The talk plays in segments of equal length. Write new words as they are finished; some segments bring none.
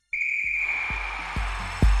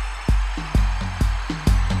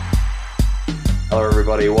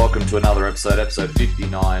everybody. Welcome to another episode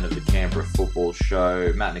 59 of the Canberra Football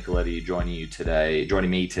Show. Matt Nicoletti joining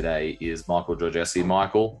me today is Michael Georgescu.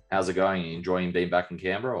 Michael, how's it going? Are you enjoying being back in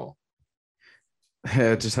Canberra? Or?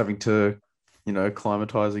 Yeah, just having to,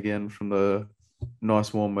 acclimatize again from the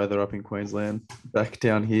nice warm weather up in Queensland back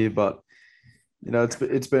down here. But,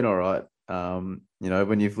 it's been all right.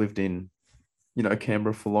 When you've lived in,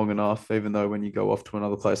 Canberra for long enough, even though when you go off to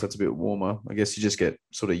another place that's a bit warmer, I guess you just get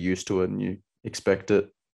sort of used to it and you expect it.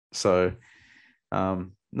 So, no,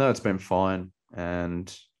 it's been fine.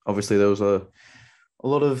 And obviously there was a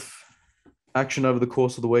lot of action over the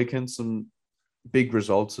course of the weekend, some big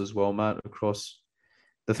results as well, Matt, across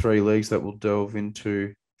the three leagues that we'll delve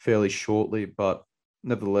into fairly shortly, but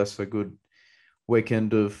nevertheless a good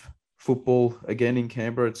weekend of football again in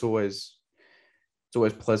Canberra. It's always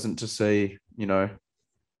pleasant to see,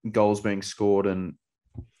 goals being scored and,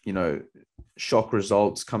 shock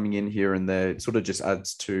results coming in here and there. It sort of just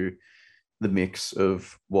adds to the mix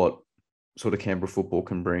of what sort of Canberra football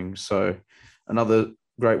can bring. So another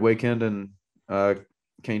great weekend and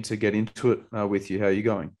keen to get into it with you. How are you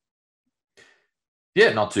going?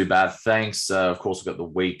 Yeah, not too bad. Thanks. Of course, we've got the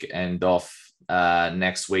weekend off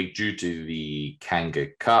next week due to the Kanga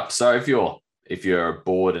Cup. So if you're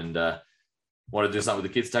bored and want to do something with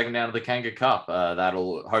the kids, take them down to the Kanga Cup.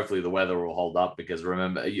 That'll hopefully the weather will hold up because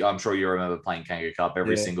I'm sure you remember playing Kanga Cup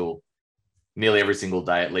nearly every single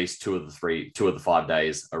day. At least two of the 5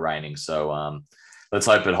 days are raining. So let's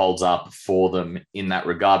hope it holds up for them in that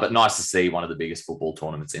regard. But nice to see one of the biggest football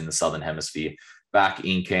tournaments in the Southern Hemisphere back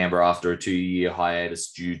in Canberra after a 2-year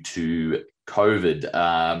hiatus due to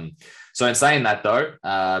COVID. So in saying that,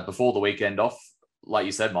 though, before the weekend off, like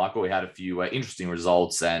you said, Michael, we had a few interesting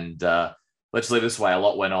results and let's leave this way. A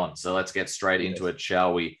lot went on. So let's get straight into it,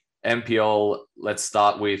 shall we? NPL, let's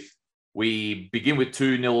start with, we begin with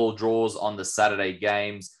 2-0 draws on the Saturday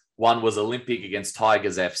games. One was Olympic against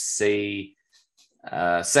Tigers FC.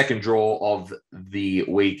 Second draw of the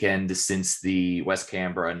weekend since the West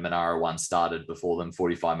Canberra and Monaro one started before them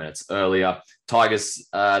 45 minutes earlier.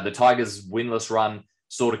 The Tigers winless run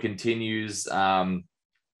sort of continues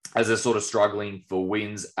as they're sort of struggling for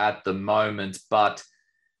wins at the moment. But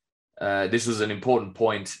this was an important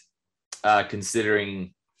point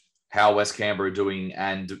considering how West Canberra are doing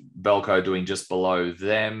and Belco doing just below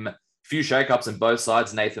them. Few shakeups on both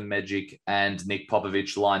sides. Nathan Medjic and Nick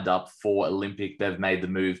Popovic lined up for Olympic. They've made the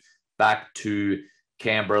move back to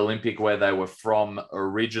Canberra Olympic, where they were from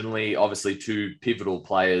originally. Obviously, two pivotal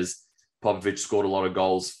players. Popovic scored a lot of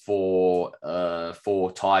goals for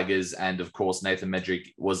Tigers, and of course, Nathan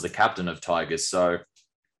Medjic was the captain of Tigers.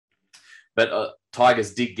 But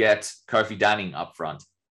Tigers did get Kofi Danning up front,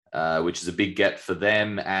 which is a big get for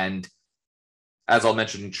them. And as I'll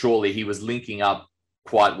mention shortly, he was linking up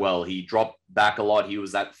quite well. He dropped back a lot. He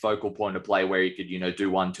was that focal point of play where he could, do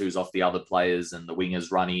 1-2s off the other players and the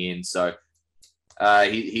wingers running in. So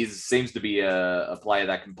he seems to be a player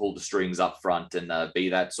that can pull the strings up front and be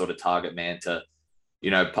that sort of target man to,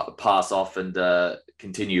 pass off and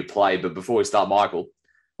continue play. But before we start, Michael,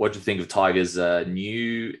 what do you think of Tigers'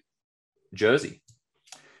 new jersey?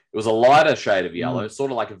 It was a lighter shade of yellow,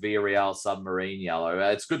 sort of like a Villarreal submarine yellow.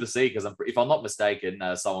 It's good to see because if I'm not mistaken,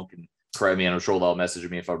 someone can correct me and I'm sure they'll message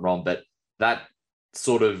me if I'm wrong, but that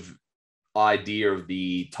sort of idea of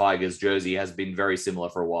the Tigers jersey has been very similar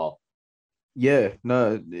for a while. Yeah,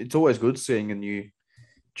 no, it's always good seeing a new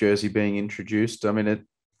jersey being introduced. I mean, it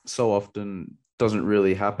so often doesn't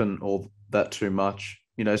really happen all that too much,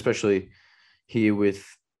 especially here with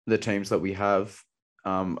the teams that we have.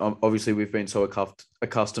 Obviously, we've been so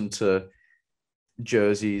accustomed to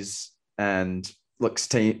jerseys and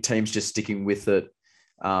teams just sticking with it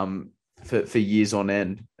for years on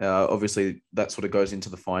end. Obviously, that sort of goes into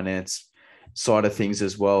the finance side of things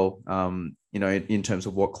as well, in terms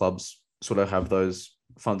of what clubs sort of have those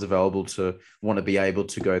funds available to want to be able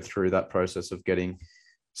to go through that process of getting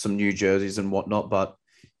some new jerseys and whatnot. But,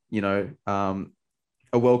 a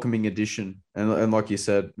welcoming addition. And like you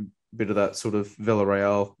said, a bit of that sort of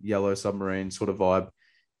Villarreal yellow submarine sort of vibe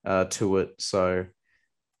to it. So,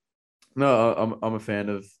 no, I'm a fan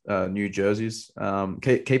of new jerseys.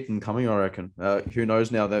 Keep them coming, I reckon. Who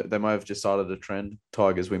knows now? They might have just started a trend.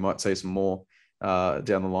 Tigers, we might see some more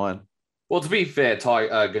down the line. Well, to be fair,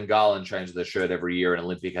 Gungahlin changed their shirt every year, and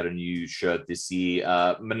Olympic had a new shirt this year.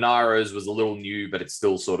 Monaro's was a little new, but it's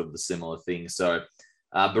still sort of the similar thing. So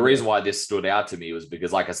the reason why this stood out to me was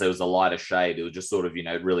because, like I said, it was a lighter shade. It was just sort of,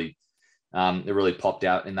 it really popped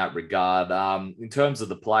out in that regard. In terms of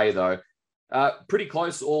the play, though, Pretty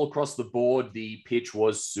close all across the board. The pitch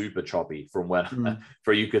was super choppy from when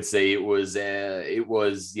for you could see it was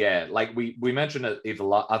like we mentioned it.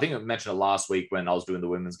 I think I mentioned it last week when I was doing the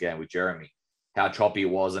women's game with Jeremy, how choppy it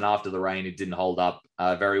was, and after the rain, it didn't hold up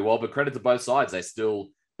very well. But credit to both sides; they still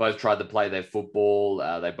both tried to play their football.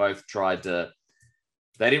 They both tried to.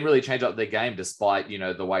 They didn't really change up their game despite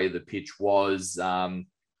the way the pitch was.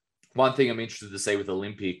 One thing I'm interested to see with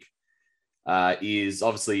Olympic is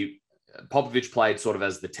obviously Popovic played sort of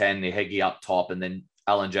as the 10, the Heggie up top, and then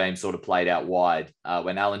Alan James sort of played out wide.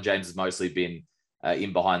 When Alan James has mostly been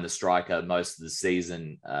in behind the striker most of the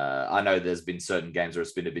season. I know there's been certain games where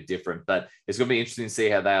it's been a bit different, but it's going to be interesting to see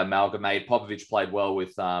how they amalgamate. Popovic played well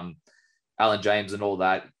with Alan James and all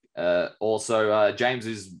that. Also, James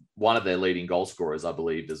is one of their leading goal scorers, I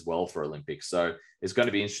believe, as well for Olympics. So it's going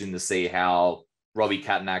to be interesting to see how Robbie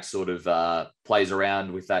Katnack sort of plays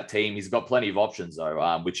around with that team. He's got plenty of options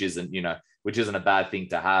though, which isn't a bad thing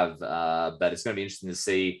to have. But it's going to be interesting to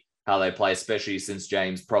see how they play, especially since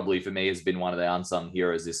James probably for me has been one of the unsung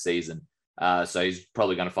heroes this season. So he's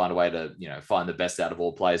probably going to find a way to find the best out of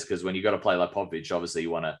all players, because when you got to play like Popovic, obviously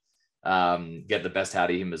you want to get the best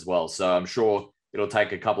out of him as well. So I'm sure it'll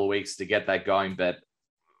take a couple of weeks to get that going, but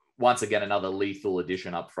once again, another lethal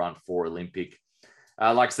addition up front for Olympic.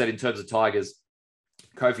 Like I said, in terms of Tigers,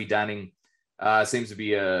 Kofi Danning seems to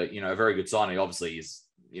be a very good signing. Obviously, he's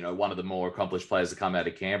one of the more accomplished players to come out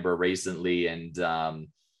of Canberra recently, and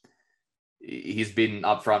he's been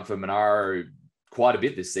up front for Monaro quite a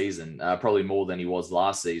bit this season, probably more than he was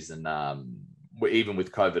last season, even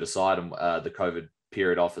with COVID aside and the COVID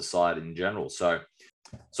period off aside in general. So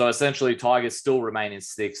essentially, Tigers still remain in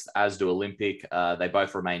sixth, as do Olympic. They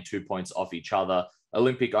both remain 2 points off each other.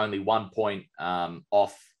 Olympic only 1 point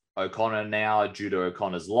off O'Connor now due to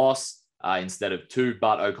O'Connor's loss instead of 2,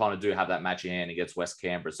 but O'Connor do have that match in hand against West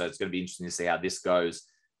Canberra. So it's going to be interesting to see how this goes.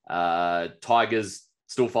 Tigers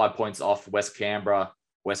still 5 points off West Canberra.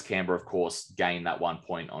 West Canberra, of course, gained that 1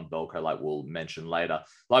 point on Belco, like we'll mention later.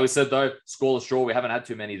 Like we said, though, scoreless draw, we haven't had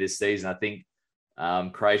too many this season. I think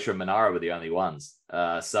Croatia and Monaro were the only ones.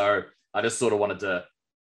 So I just sort of wanted to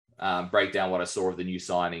break down what I saw of the new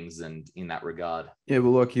signings and in that regard. Yeah,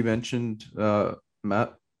 well, like you mentioned,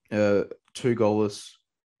 Matt, 2 goalless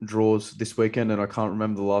draws this weekend, and I can't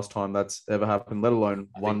remember the last time that's ever happened, let alone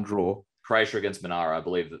one draw. Croatia against Monaro, I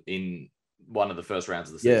believe, in one of the first rounds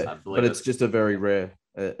of the season. Yeah, but it's just a very rare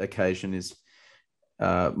occasion is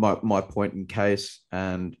my point in case.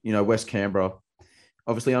 And, West Canberra,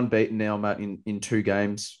 obviously unbeaten now, Matt, in 2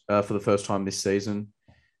 games for the first time this season.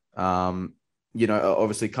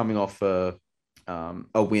 Obviously coming off a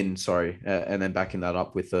win, and then backing that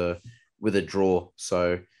up with a draw.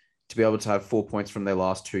 So to be able to have 4 points from their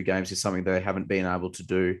last 2 games is something they haven't been able to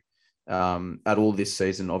do at all this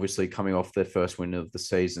season. Obviously coming off their first win of the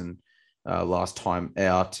season last time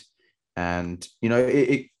out. And,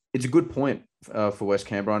 it's a good point for West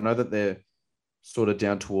Canberra. I know that they're sort of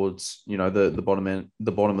down towards, the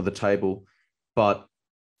bottom of the table, but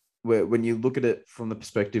when you look at it from the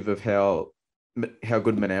perspective of how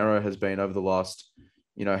good Monaro has been over the last,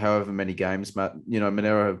 however many games, Matt,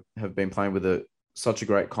 Monaro have been playing with such a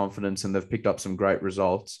great confidence, and they've picked up some great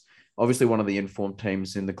results. Obviously one of the informed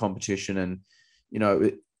teams in the competition. And,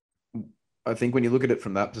 I think when you look at it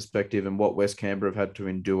from that perspective and what West Canberra have had to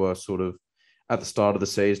endure sort of at the start of the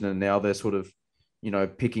season, and now they're sort of,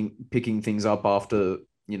 picking things up after,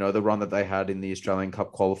 the run that they had in the Australian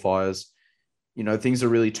Cup qualifiers, things are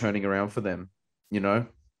really turning around for them.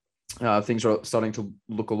 Things are starting to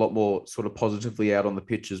look a lot more sort of positively out on the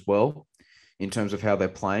pitch as well in terms of how they're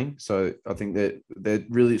playing. So I think that they're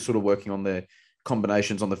really sort of working on their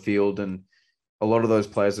combinations on the field, and a lot of those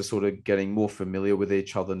players are sort of getting more familiar with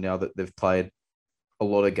each other now that they've played a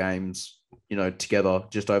lot of games, together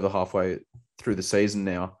just over halfway through the season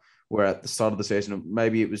now, where at the start of the season,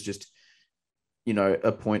 maybe it was just,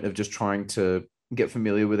 a point of just trying to get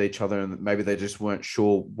familiar with each other, and maybe they just weren't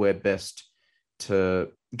sure where best to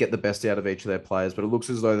get the best out of each of their players. But it looks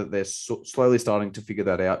as though that they're slowly starting to figure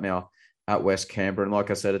that out now at West Canberra. And like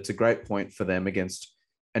I said, it's a great point for them against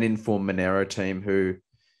an informed Monaro team who,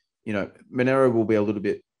 Monaro will be a little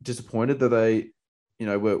bit disappointed that they,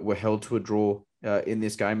 were held to a draw in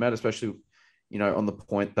this game, Matt, especially, on the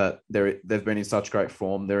point that they've been in such great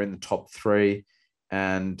form. They're in the top 3,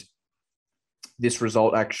 and this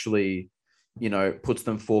result actually, puts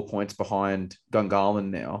them 4 points behind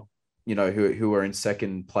Gungahlin now, who are in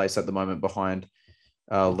second place at the moment behind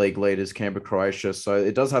league leaders Canberra Croatia. So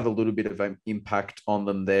it does have a little bit of an impact on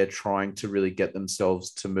them. They're trying to really get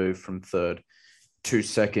themselves to move from third to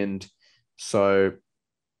second. So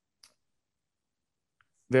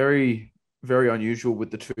very, very unusual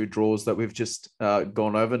with the two draws that we've just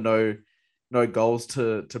gone over. No goals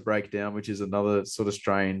to break down, which is another sort of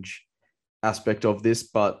strange aspect of this.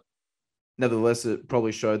 But nevertheless, it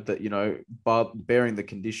probably showed that, but bearing the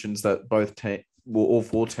conditions that all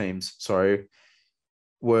four teams,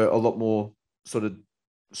 were a lot more sort of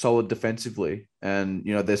solid defensively, and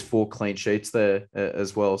there's 4 clean sheets there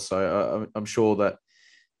as well. So I'm sure that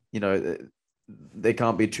there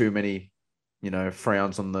can't be too many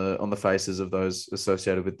frowns on the faces of those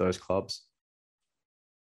associated with those clubs.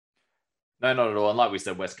 No, not at all. And like we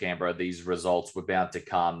said, West Canberra, these results were bound to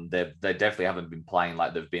come. They definitely haven't been playing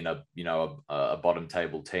like they've been a bottom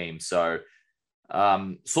table team. So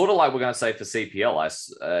sort of like we're going to say for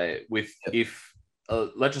CPL, if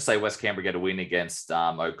let's just say West Canberra get a win against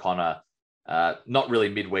O'Connor, not really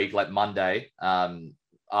midweek, like Monday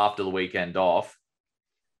after the weekend off,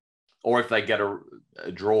 or if they get a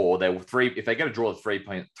draw, if they get a draw, 3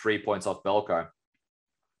 points off Belco.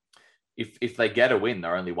 If they get a win,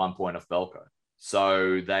 they're only 1 point off Belco.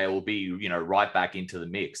 So they will be, right back into the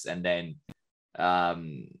mix. And then,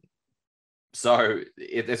 so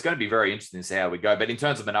it's going to be very interesting to see how we go. But in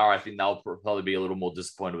terms of Monaro, I think they'll probably be a little more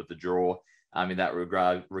disappointed with the draw in that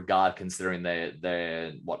regard, considering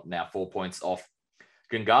they're 4 points off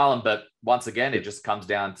Gungahlin. But once again, it just comes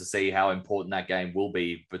down to see how important that game will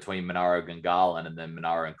be between Monaro, Gungahlin, and then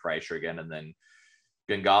Monaro and Croatia again, and then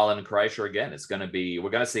Gungahlin and Croatia again. We're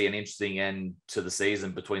going to see an interesting end to the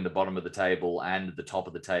season between the bottom of the table and the top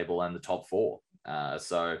of the table and the top 4.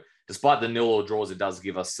 So despite the 0-0 draws, it does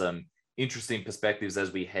give us some interesting perspectives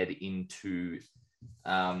as we head into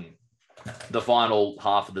the final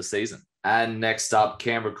half of the season. And next up,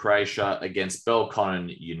 Canberra Croatia against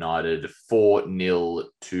Belconnen United, 4-0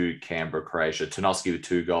 to Canberra Croatia. Tanoski with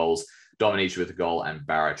 2 goals, Dominici with a goal, and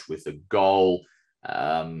Baric with a goal.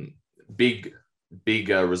 Big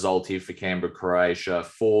result here for Canberra Croatia,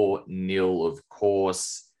 4-0, of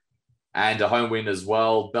course, and a home win as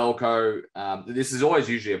well. Belco, this is always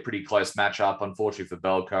usually a pretty close matchup. Unfortunately for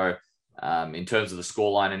Belco, in terms of the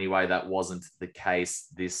scoreline anyway, that wasn't the case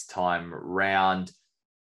this time round.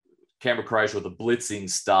 Canberra Croatia with a blitzing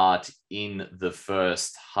start in the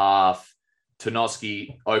first half.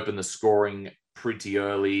 Tanoski opened the scoring pretty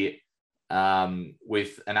early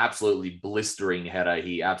with an absolutely blistering header.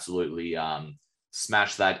 He absolutely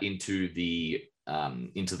smashed that into the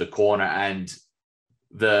corner, and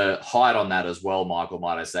the height on that as well, Michael,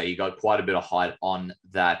 might I say. He got quite a bit of height on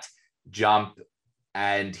that jump,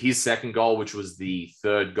 and his second goal, which was the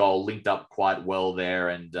third goal, linked up quite well there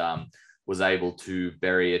and was able to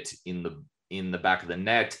bury it in the back of the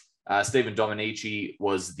net. Stephen Dominici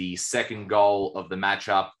was the second goal of the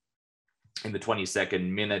matchup in the 22nd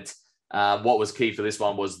minute. What was key for this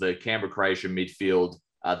one was the Canberra Croatia midfield,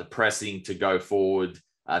 the pressing to go forward,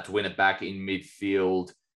 to win it back in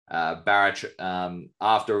midfield. Baric,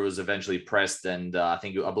 after it was eventually pressed, and I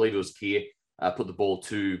believe it was Kier, put the ball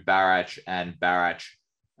to Baric, and Baric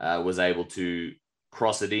was able to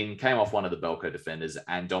cross it in, came off one of the Belco defenders,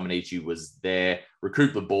 and Dominici was there,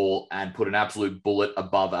 recouped the ball, and put an absolute bullet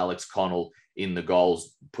above Alex Connell in the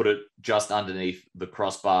goals, put it just underneath the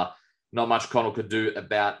crossbar. Not much Connell could do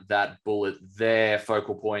about that bullet there.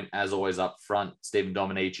 Focal point, as always, up front, Stephen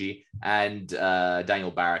Dominici, and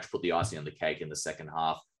Daniel Baric put the icing on the cake in the second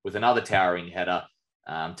half with another towering header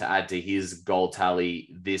to add to his goal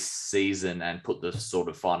tally this season and put the sort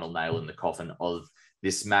of final nail in the coffin of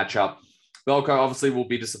this matchup. Belco obviously will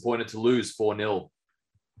be disappointed to lose 4-0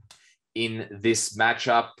 in this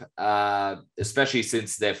matchup, especially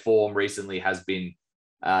since their form recently has been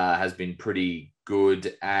pretty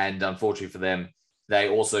good. And unfortunately for them, they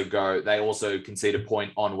also concede a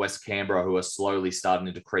point on West Canberra, who are slowly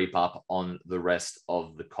starting to creep up on the rest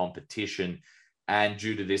of the competition. And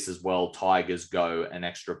due to this as well, Tigers go an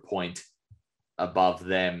extra point above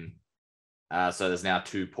them. So there's now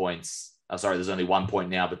 2 points. There's only 1 point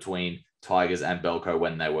now between Tigers and Belco,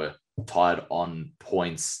 when they were tied on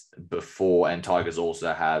points before. And Tigers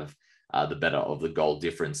also have the better of the goal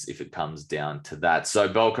difference if it comes down to that. So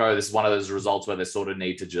Belco, this is one of those results where they sort of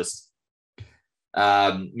need to just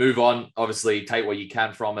move on. Obviously, take what you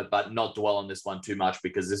can from it, but not dwell on this one too much,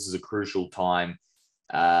 because this is a crucial time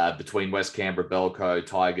between West Canberra, Belco,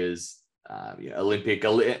 Tigers, Olympic.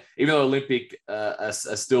 Even though Olympic are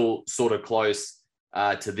still sort of close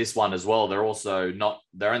to this one as well,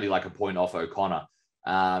 they're only like a point off O'Connor.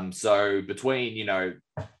 So between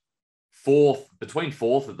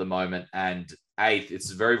fourth at the moment and 8th,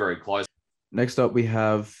 it's very, very close. Next up, we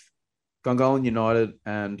have Gungahlin United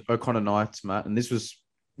and O'Connor Knights, Matt, and this was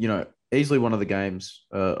easily one of the games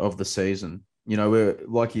of the season. We're,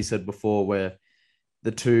 like you said before, where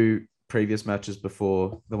the two previous matches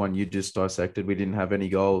before the one you just dissected, we didn't have any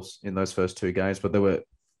goals in those first two games, but there were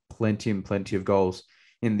plenty and plenty of goals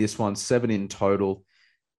in this one, 7 in total.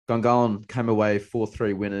 Gungahlin came away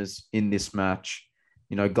 4-3 winners in this match.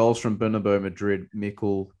 You know, goals from Bernabeu, Madrid,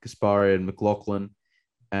 Mickle, Gaspari, and McLaughlin.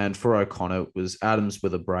 And for O'Connor, it was Adams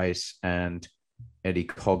with a brace and Eddie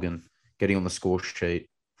Coggan getting on the score sheet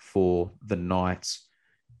for the Knights.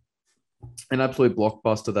 An absolute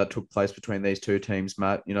blockbuster that took place between these two teams,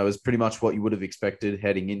 Matt. You know, it was pretty much what you would have expected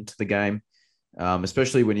heading into the game,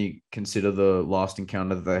 especially when you consider the last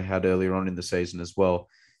encounter that they had earlier on in the season as well.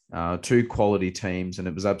 Two quality teams, and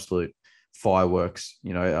it was absolute fireworks.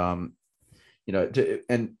 Right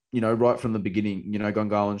from the beginning,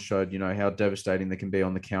 Gungahlin showed, how devastating they can be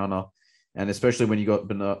on the counter. And especially when you got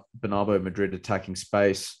Bernardo Madrid attacking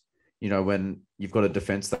space, when you've got a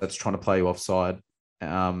defense that's trying to play you offside,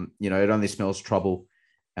 it only smells trouble.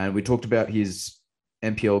 And we talked about his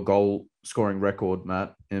NPL goal scoring record,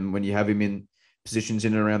 Matt. And when you have him in positions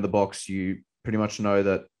in and around the box, you pretty much know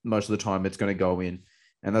that most of the time it's going to go in.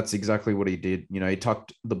 And that's exactly what he did. He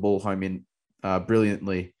tucked the ball home in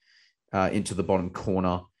brilliantly into the bottom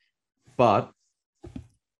corner. But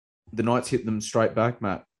the Knights hit them straight back,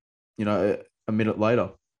 Matt, a minute later,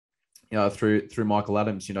 through Michael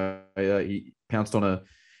Adams. He pounced on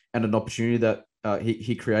an opportunity that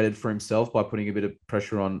he created for himself by putting a bit of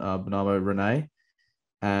pressure on Bernardo Rene.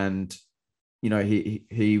 And,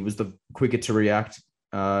 he was the quicker to react,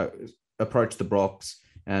 approach the box,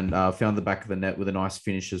 and found the back of the net with a nice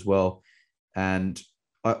finish as well. And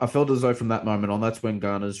I felt as though from that moment on, that's when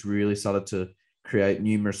Gunners really started to create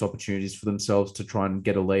numerous opportunities for themselves to try and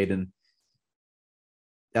get a lead. And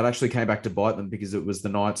that actually came back to bite them, because it was the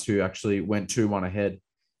Knights who actually went 2-1 ahead,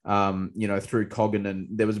 through Coggan. And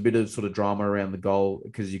there was a bit of sort of drama around the goal,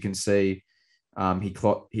 because you can see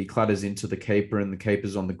he clatters into the keeper, and the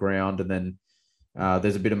keeper's on the ground. And then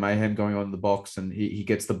there's a bit of mayhem going on in the box, and he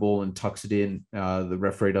gets the ball and tucks it in. The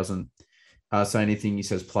referee doesn't say anything. He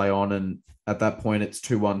says play on. And at that point, it's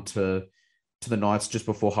 2-1 to the Knights just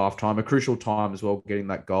before halftime. A crucial time as well, getting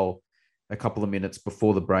that goal a couple of minutes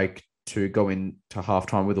before the break to go into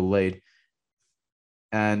halftime with a lead.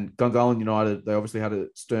 And Gungahlin United, they obviously had a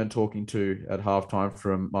stern talking to at halftime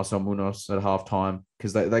from Marcel Munoz at halftime,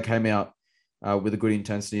 because they came out with a good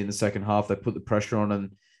intensity in the second half. They put the pressure on,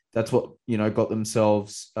 and that's what, got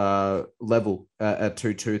themselves level at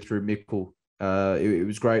 2-2 through Mickle. It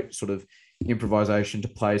was great sort of improvisation to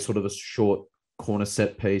play sort of a short corner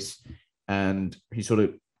set piece. And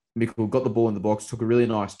Mickle got the ball in the box, took a really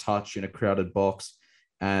nice touch in a crowded box,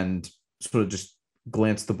 and sort of just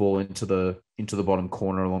glanced the ball into the bottom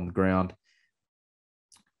corner along the ground.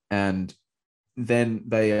 And then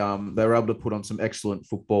they were able to put on some excellent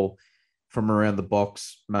football from around the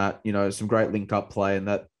box, Matt. Some great link-up play, and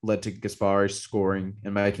that led to Gaspari scoring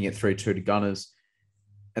and making it 3-2 to Gunners.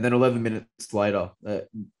 And then 11 minutes later,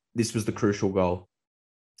 this was the crucial goal,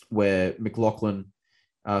 where McLaughlin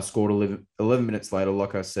scored 11 minutes later.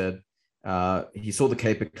 Like I said, he saw the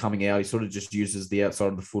keeper coming out. He sort of just uses the outside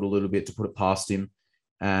of the foot a little bit to put it past him.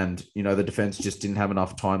 And, the defense just didn't have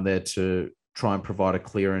enough time there to try and provide a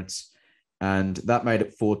clearance. And that made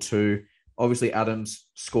it 4-2. Obviously, Adams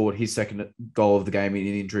scored his second goal of the game in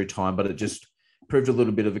injury time, but it just proved a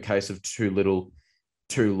little bit of a case of too little,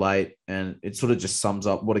 too late. And it sort of just sums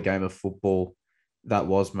up what a game of football that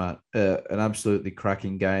was, Matt. An absolutely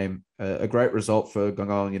cracking game. A great result for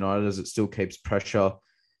Gungahlin United, as it still keeps pressure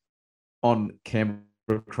on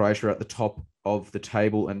Canberra Croatia at the top of the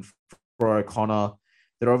table. And for O'Connor,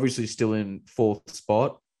 they're obviously still in fourth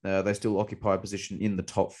spot. They still occupy a position in the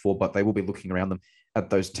top four, but they will be looking around them at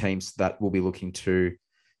those teams that will be looking to,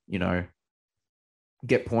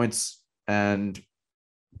 get points and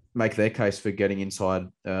make their case for getting inside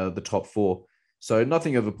the top four. So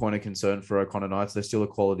nothing of a point of concern for O'Connor Knights. They're still a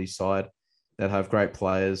quality side that have great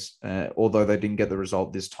players. Although they didn't get the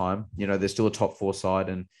result this time, they're still a top four side,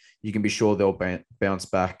 and you can be sure they'll bounce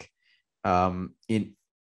back in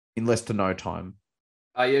less to no time.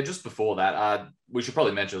 Just before that, we should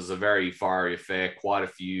probably mention it was a very fiery affair. Quite a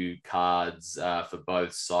few cards for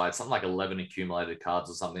both sides, something like 11 accumulated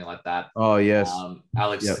cards or something like that. Oh yes,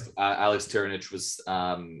 Alex Tirinich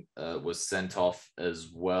was sent off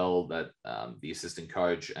as well. That the assistant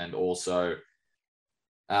coach, and also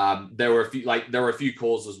there were a few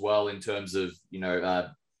calls as well in terms of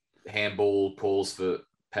handball calls for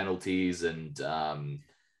penalties and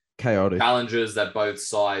chaotic challenges that both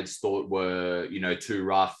sides thought were, too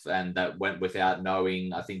rough, and that went without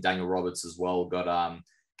knowing. I think Daniel Roberts as well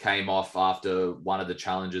came off after one of the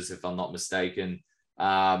challenges, if I'm not mistaken.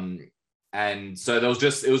 And so it was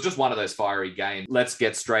just one of those fiery games. Let's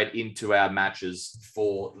get straight into our matches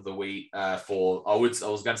for the week. I was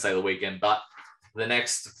going to say the weekend, but the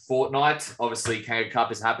next fortnight, obviously, Kanga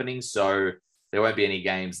Cup is happening, so there won't be any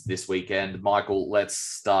games this weekend. Michael, let's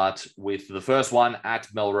start with the first one at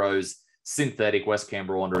Melrose Synthetic. West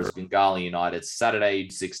Canberra Wanderers, Bengala United, Saturday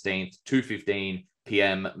 16th, 2:15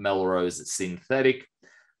 p.m. Melrose Synthetic.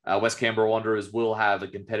 West Canberra Wanderers will have a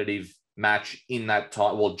competitive match in that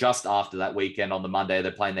time. Well, just after that weekend on the Monday,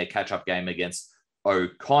 they're playing their catch-up game against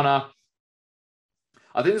O'Connor.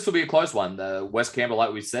 I think this will be a close one. West Canberra,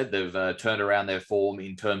 like we said, they've turned around their form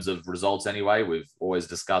in terms of results anyway. We've always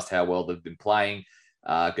discussed how well they've been playing.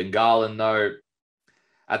 Gungahlin, though,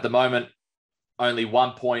 at the moment, only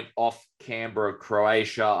 1 point off Canberra,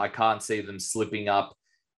 Croatia. I can't see them slipping up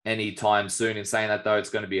anytime soon. In saying that, though, it's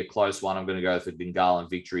going to be a close one. I'm going to go for Gungahlin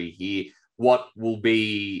victory here. What will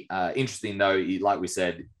be interesting, though, like we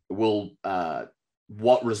said,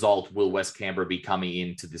 what result will West Canberra be coming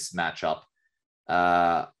into this matchup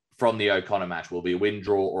from the O'Connor match? Will it be a win,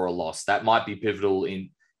 draw, or a loss? That might be pivotal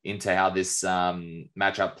into how this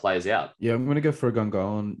matchup plays out. Yeah, I'm going to go for a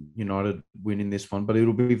Gungahlin United win in this one, but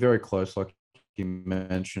it'll be very close, like you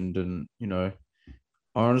mentioned. And, I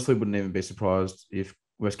honestly wouldn't even be surprised if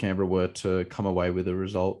West Canberra were to come away with a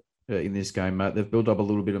result in this game, Matt. They've built up a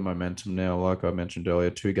little bit of momentum now, like I mentioned earlier,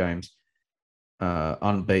 2 games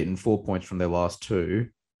unbeaten, 4 points from their last 2,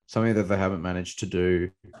 something that they haven't managed to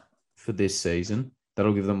do for this season.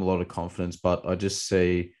 That'll give them a lot of confidence, but I just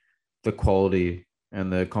see the quality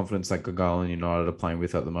and the confidence that Gungahlin United are playing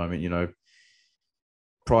with at the moment.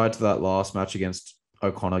 Prior to that last match against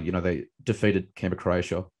O'Connor, they defeated Canberra,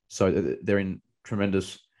 Croatia. So they're in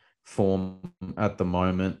tremendous form at the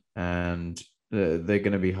moment, and they're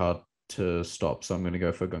going to be hard to stop. So I'm going to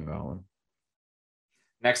go for Gungahlin.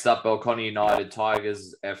 Next up, O'Connor United,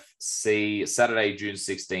 Tigers FC, Saturday, June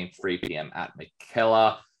 16th, 3 p.m. at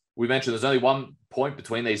McKellar. We mentioned there's only 1 point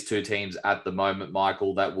between these two teams at the moment,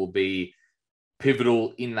 Michael. That will be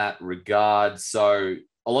pivotal in that regard. So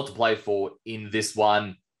a lot to play for in this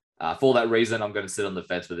one. For that reason, I'm going to sit on the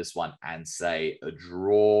fence for this one and say a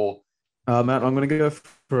draw. Matt, I'm going to go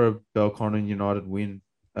for a Belconnen United win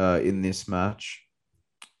in this match.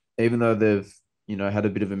 Even though they've, had a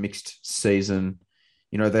bit of a mixed season,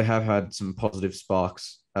 they have had some positive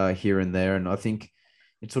sparks here and there. And I think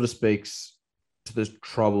it sort of speaks to the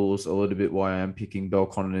troubles a little bit why I am picking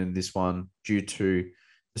Belconnen in this one, due to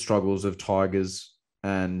the struggles of Tigers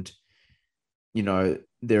and,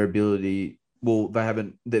 their ability. Well,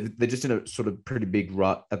 they're just in a sort of pretty big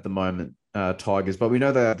rut at the moment, Tigers, but we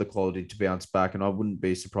know they have the quality to bounce back, and I wouldn't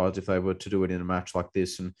be surprised if they were to do it in a match like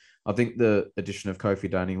this. And I think the addition of Kofi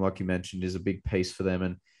Danning, like you mentioned, is a big piece for them,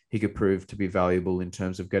 and he could prove to be valuable in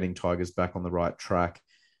terms of getting Tigers back on the right track.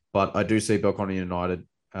 But I do see Belconnen United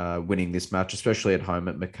winning this match, especially at home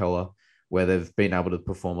at McKellar, where they've been able to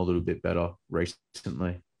perform a little bit better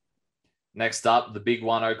recently. Next up, the big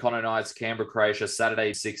one, O'Connor Knights, Canberra, Croatia,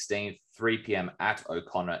 Saturday 16th, 3 p.m. at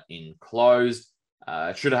O'Connor enclosed.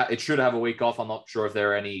 It should have a week off. I'm not sure if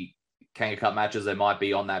there are any Kanga Cup matches there might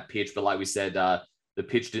be on that pitch, but like we said, the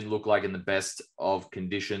pitch didn't look like in the best of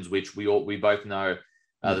conditions, which we both know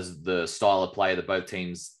this is the style of play that both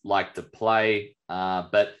teams like to play.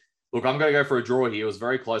 But look, I'm going to go for a draw here. It was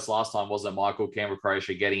very close last time, wasn't it, Michael? Canberra,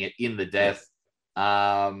 Croatia getting it in the death.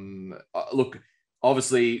 Look,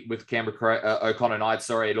 obviously with O'Connor Knights,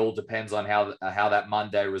 it all depends on how that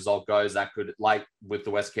Monday result goes. That could, like with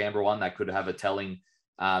the West Canberra one, that could have a telling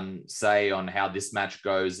say on how this match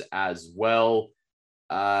goes as well.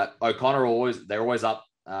 O'Connor they're always up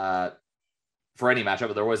for any matchup,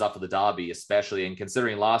 but they're always up for the derby, especially. And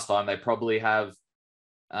considering last time, they probably have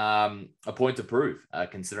a point to prove,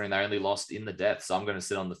 considering they only lost in the death. So I'm going to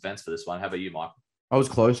sit on the fence for this one. How about you, Michael? I was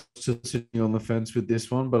close to sitting on the fence with this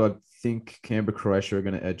one, but I think Canberra, Croatia are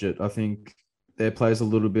going to edge it. I think there plays a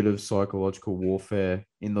little bit of psychological warfare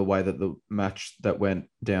in the way that the match that went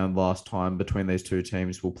down last time between these two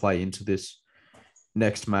teams will play into this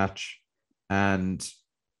next match. And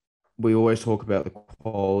we always talk about the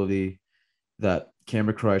quality that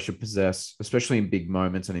Canberra, Croatia possess, especially in big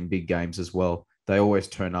moments and in big games as well. They always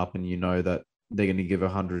turn up, and that they're going to give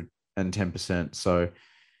 110%. So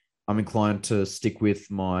I'm inclined to stick with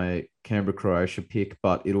my Canberra, Croatia pick,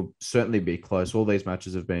 but it'll certainly be close. All these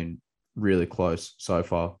matches have been really close so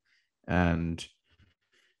far, and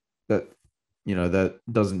that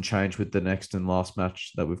doesn't change with the next and last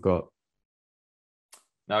match that we've got.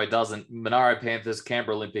 No, it doesn't. Monaro Panthers,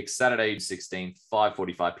 Canberra Olympics, Saturday 16th,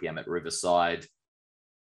 5:45 p.m. at Riverside.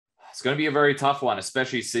 It's going to be a very tough one,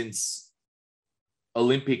 especially since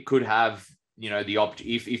Olympic could have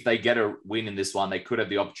if they get a win in this one, they could have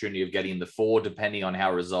the opportunity of getting the 4, depending on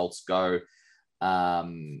how results go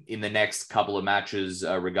in the next couple of matches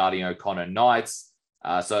regarding O'Connor Knights.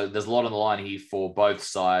 So there's a lot on the line here for both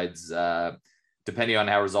sides. Depending on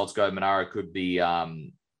how results go, Monaro could be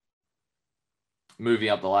moving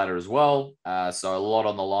up the ladder as well. So a lot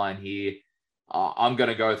on the line here. I'm going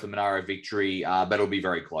to go with the Monaro victory, but it'll be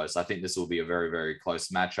very close. I think this will be a very, very close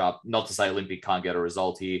matchup. Not to say Olympic can't get a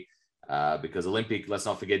result here, because Olympic, let's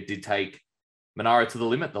not forget, did take Monaro to the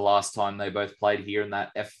limit the last time they both played here in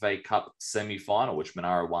that FFA Cup semi-final, which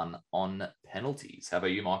Monaro won on penalties. How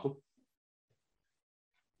about you, Michael?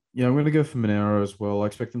 Yeah, I'm going to go for Monaro as well. I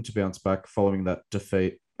expect them to bounce back following that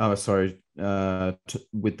defeat.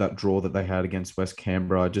 With that draw that they had against West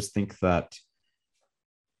Canberra. I just think that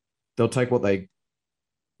they'll take what they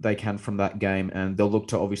can from that game, and they'll look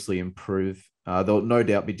to obviously improve. They'll no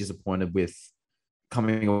doubt be disappointed with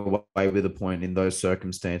coming away with a point in those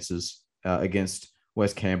circumstances against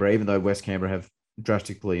West Canberra, even though West Canberra have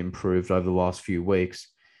drastically improved over the last few weeks.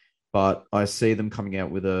 But I see them coming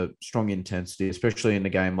out with a strong intensity, especially in a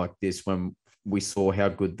game like this, when we saw how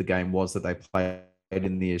good the game was that they played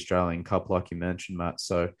in the Australian Cup, like you mentioned, Matt.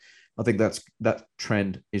 So I think that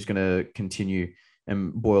trend is going to continue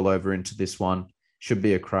and boil over into this one. Should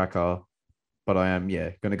be a cracker, but I am,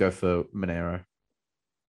 going to go for Monaro.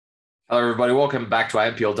 Hello, everybody. Welcome back to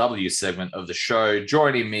our NPLW segment of the show.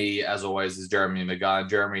 Joining me, as always, is Jeremy McGuire.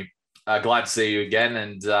 Jeremy, glad to see you again.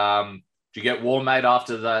 And did you get warm, mate,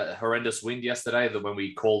 after the horrendous wind yesterday when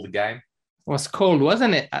we called the game? It was cold,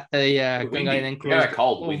 wasn't it? At the Gungahlin enclosed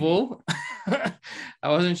oval. I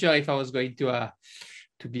wasn't sure if I was going to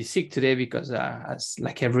be sick today because, as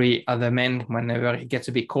like every other man, whenever it gets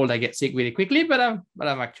a bit cold, I get sick really quickly. But I'm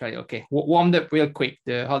actually okay. Warmed up real quick.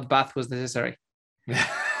 The hot bath was necessary.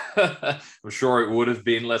 I'm sure it would have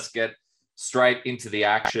been. Let's get straight into the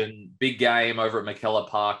action. Big game over at McKellar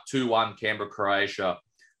Park. 2-1 Canberra, Croatia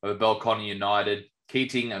over Belconnen United.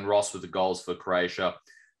 Keating and Ross with the goals for Croatia.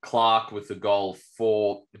 Clark with the goal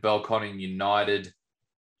for Belconnen United.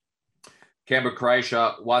 Canberra,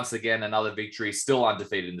 Croatia, once again, another victory, still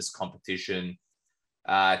undefeated in this competition.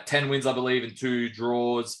 10 wins, I believe, and 2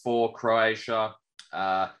 draws for Croatia.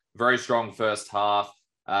 Very strong first half.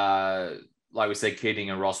 Like we said, Keating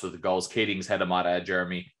and Ross with the goals. Keating's header, might add,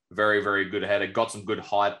 Jeremy. Very, very good header. Got some good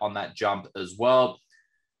height on that jump as well.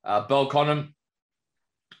 Belconnen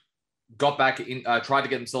got back in, tried to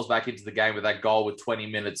get themselves back into the game with that goal with 20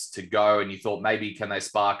 minutes to go. And you thought maybe can they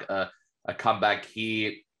spark a comeback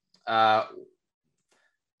here?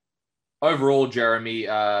 Overall, Jeremy,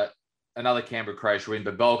 another Canberra Croatia win,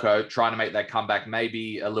 but Belco trying to make that comeback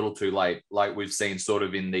maybe a little too late, like we've seen sort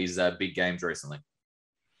of in these big games recently.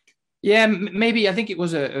 Yeah, maybe. I think it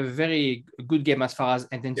was a very good game as far as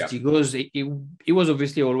intensity goes. It was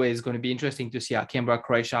obviously always going to be interesting to see how Canberra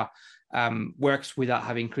Croatia works without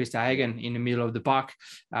having Krista Hagen in the middle of the park.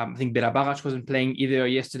 I think Bela Barac wasn't playing either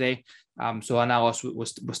yesterday. So Anaros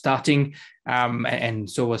was starting, and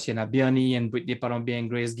so was Sienna Birney and Brittany Palombier and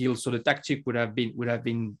Grace Gill. So the tactic would have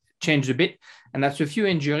been changed a bit, and that's a few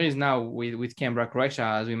injuries now with Canberra Croatia,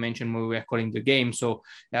 as we mentioned when we were calling the game. So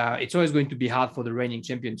it's always going to be hard for the reigning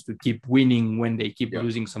champions to keep winning when they keep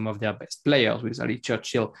losing some of their best players, with Ali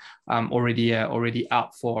Churchill already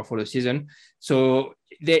out for the season. So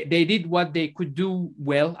they did what they could do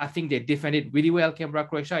well. I think they defended really well, Canberra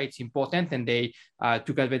Croatia. It's important, and they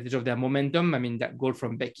took advantage of their momentum. I mean, that goal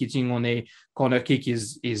from Beck Keating on a corner kick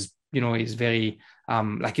is very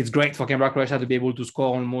it's great for Canberra Croatia to be able to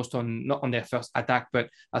score almost not on their first attack, but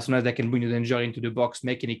as soon as they can bring the danger into the box,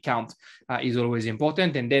 making it count is always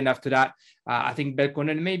important. And then after that, I think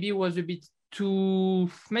Belconnen maybe was a bit too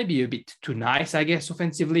nice, I guess,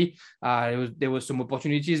 offensively. There was some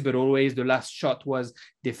opportunities, but always the last shot was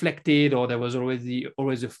deflected, or there was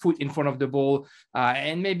always a foot in front of the ball,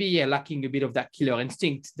 and maybe lacking a bit of that killer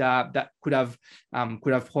instinct that could have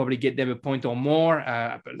probably get them a point or more.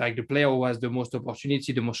 Like the player who has the most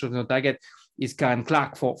opportunity, the most shots on target, is Karen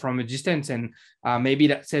Clark from a distance, and maybe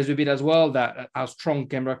that says a bit as well that how strong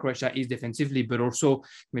Canberra Croatia is defensively, but also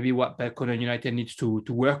maybe what Belconnen United needs to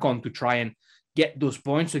work on to try and get those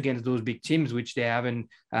points against those big teams, which they haven't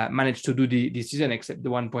managed to do this season, except the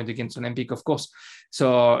 1 point against Olympic, of course.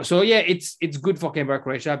 So yeah, it's good for Canberra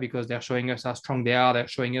Croatia because they're showing us how strong they are. They're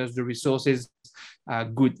showing us the resources.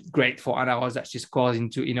 Great for Anna Rose that she scores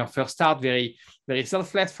in her first start. Very, very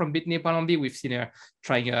selfless from Brittany Palombi. We've seen her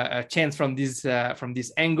trying a chance from this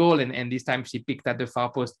angle, and this time she picked at the far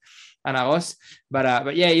post, Anna Rose.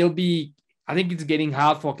 But yeah, I think it's getting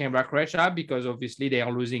hard for Canberra Croatia because obviously they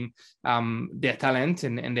are losing their talent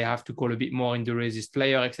and they have to call a bit more in the resist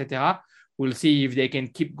player, etc. we'll see if they can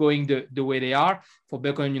keep going the way they are. For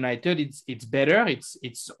Buchanan United, it's better.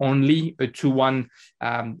 It's only a 2-1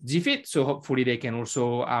 defeat, so hopefully they can also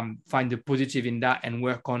find the positive in that and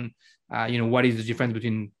work on what is the difference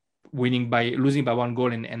between losing by 1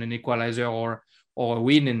 goal and an equalizer or a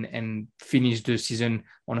win and finish the season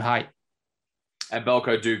on high. And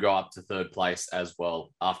Belco do go up to 3rd place as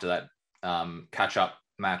well after that catch-up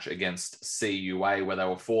match against CUA, where they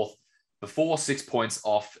were 4th before, 6 points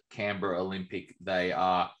off Canberra Olympic. They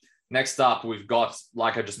are next up. We've got,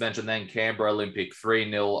 like I just mentioned, then Canberra Olympic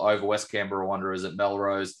 3-0 over West Canberra Wanderers at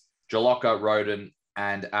Melrose. Jalocca, Roden,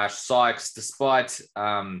 and Ash Sykes. Despite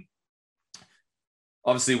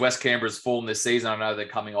obviously West Canberra's form this season, I know they're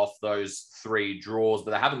coming off those 3 draws,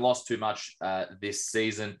 but they haven't lost too much this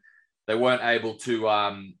season. They weren't able to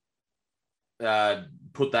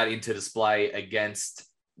put that into display against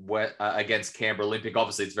Canberra Olympic.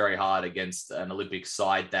 Obviously, it's very hard against an Olympic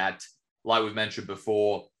side that, like we've mentioned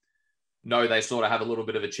before, they sort of have a little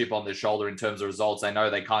bit of a chip on their shoulder in terms of results. They know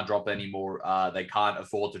they can't drop any more. They can't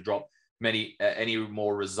afford to drop any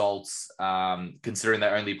more results, considering they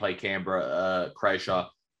only play Canberra Croatia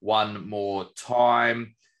one more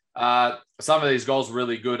time. Some of these goals were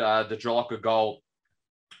really good. The Jalocca goal,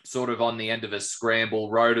 sort of on the end of a scramble.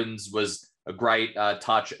 Roden's was a great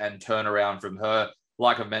touch and turnaround from her.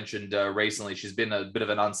 Like I've mentioned recently, she's been a bit of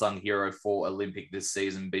an unsung hero for Olympic this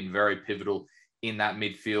season, been very pivotal in that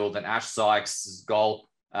midfield. And Ash Sykes' goal,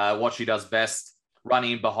 what she does best,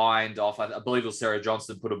 running in behind off, I believe it was Sarah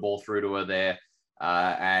Johnston, put a ball through to her there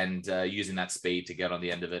and using that speed to get on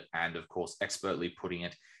the end of it. And of course, expertly putting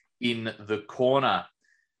it in the corner.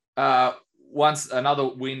 Once another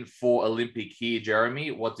win for Olympic here,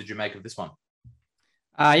 Jeremy. What did you make of this one?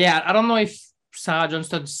 I don't know if Sarah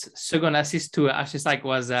Johnston's second assist to Ashley Sykes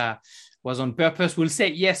was on purpose. We'll say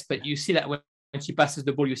yes, but you see that when she passes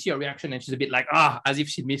the ball, you see her reaction, and she's a bit like, as if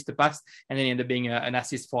she missed the pass, and then it ended up being an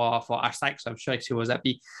assist for Ash Sykes. So I'm sure she was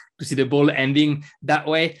happy to see the ball ending that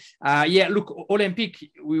way. Look, Olympic,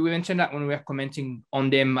 we mentioned that when we were commenting on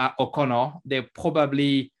them at O'Connor. They're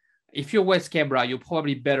probably, if you're West Canberra, you're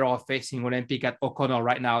probably better off facing Olympic at O'Connor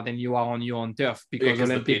right now than you are on your own turf, because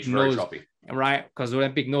Olympic knows, right? Because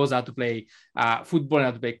Olympic knows how to play football and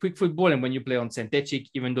how to play quick football. And when you play on synthetic,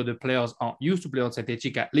 even though the players aren't used to play on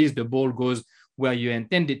synthetic, at least the ball goes where you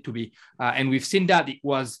intend it to be. And we've seen that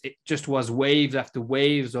it just was waves after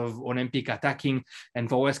waves of Olympic attacking. And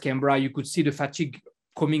for West Canberra, you could see the fatigue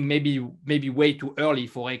coming maybe way too early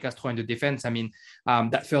for Ray Castro in the defense. I mean,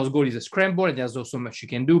 that first goal is a scramble, and there's not so much you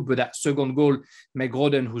can do. But that second goal, Meg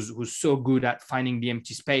Roden, who's so good at finding the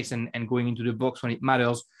empty space and going into the box when it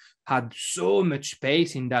matters, had so much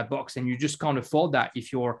space in that box, and you just can't afford that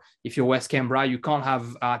if you're West Canberra. You can't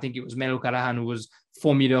have, I think it was Mel O'Callaghan who was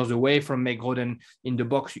 4 meters away from Meg Roden in the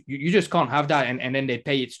box. You just can't have that, and then they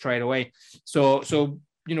pay it straight away. So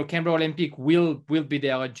Canberra Olympic will be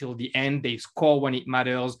there until the end. They score when it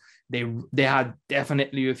matters. They had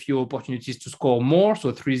definitely a few opportunities to score more.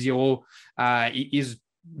 So 3-0 is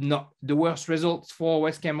not the worst results for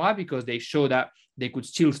West Canberra, because they show that they could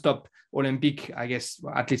still stop Olympic, I guess,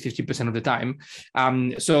 at least 50% of the time.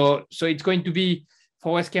 So it's going to be,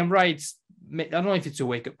 for West Canberra, I don't know if it's a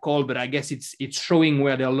wake-up call, but I guess it's showing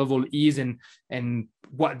where their level is and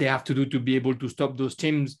what they have to do to be able to stop those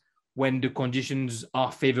teams when the conditions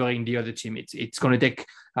are favoring the other team. It's going to take,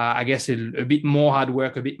 I guess, a bit more hard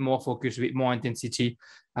work, a bit more focus, a bit more intensity.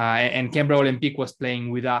 And Canberra Olympic was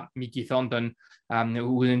playing without Mickey Thornton,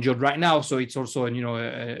 who's injured right now. So it's also,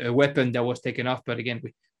 a weapon that was taken off. But again,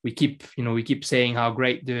 we keep saying how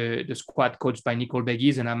great the squad coached by Nicole Begg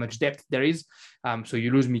is and how much depth there is. So you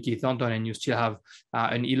lose Mickey Thornton and you still have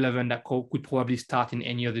an 11 that could probably start in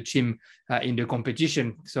any other team in the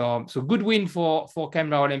competition. So good win for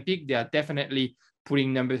Canberra Olympic. They are definitely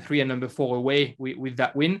putting number 3 and number 4 away with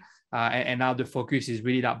that win. And now the focus is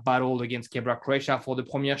really that battle against Canberra Croatia for the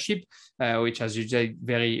premiership, which, as you said,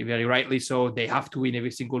 very, very rightly so, they have to win every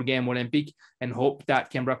single game Olympic and hope that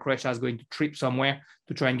Canberra Croatia is going to trip somewhere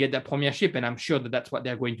to try and get that premiership. And I'm sure that that's what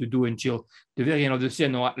they're going to do until the very end of the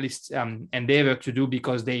season, or at least endeavor to do,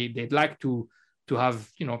 because they'd like to have,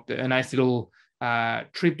 a nice little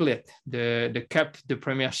triplet, the cup, the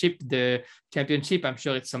premiership, the championship. I'm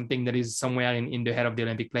sure it's something that is somewhere in the head of the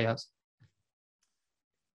Olympic players.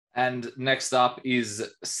 And next up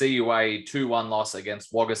is CUA 2-1 loss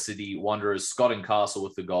against Wagga City Wanderers. Scott and Castle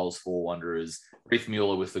with the goals for Wanderers. Reith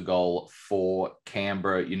Mueller with the goal for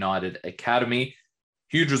Canberra United Academy.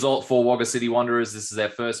 Huge result for Wagga City Wanderers. This is their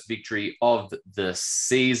first victory of the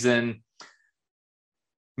season.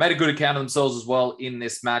 made a good account of themselves as well in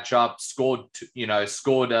this matchup.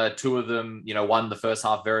 Scored two of them. Won the first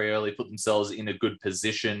half very early, put themselves in a good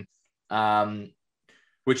position,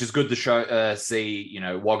 which is good to see.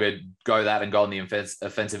 Wagga go that and go on the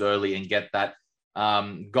offensive early and get that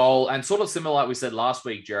goal. And sort of similar, like we said last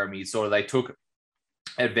week, Jeremy. Sort of they took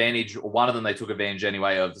advantage. One of them they took advantage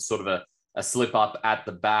anyway of sort of a slip up at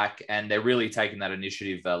the back, and they're really taking that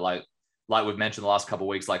initiative, like we've mentioned the last couple of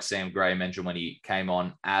weeks, like Sam Gray mentioned when he came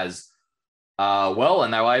on as well,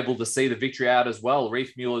 and they were able to see the victory out as well.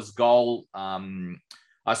 Reef Mueller's goal,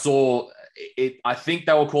 I saw it. I think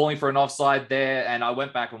they were calling for an offside there, and I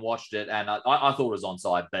went back and watched it, and I thought it was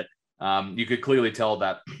onside, but you could clearly tell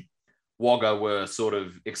that Wagga were sort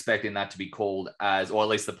of expecting that to be called as, or at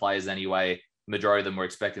least the players anyway, majority of them were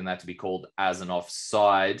expecting that to be called as an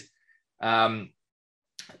offside.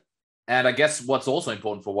 And I guess what's also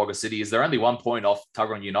important for Wagga City is they're only 1 point off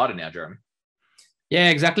Tuggeranong United now, Jeremy. Yeah,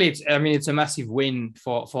 exactly. It's a massive win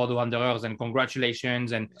for the Wanderers, and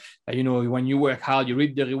congratulations. And, when you work hard, you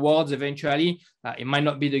reap the rewards eventually. It might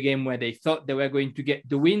not be the game where they thought they were going to get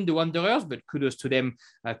the win, the Wanderers, but kudos to them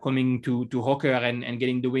coming to Hawker and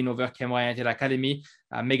getting the win over Canberra United Academy.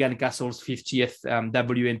 Megan Castle's 50th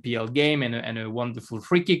WNPL game and a wonderful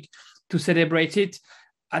free kick to celebrate it.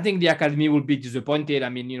 I think the Academy will be disappointed. I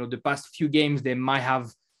mean, the past few games, they might have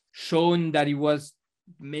shown that it was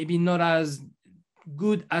maybe not as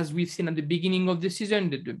good as we've seen at the beginning of the season,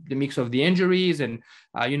 the mix of the injuries and,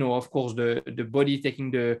 of course, the body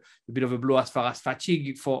taking a bit of a blow as far as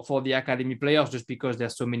fatigue for the Academy players, just because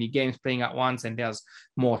there's so many games playing at once and there's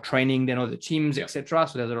more training than other teams, etc.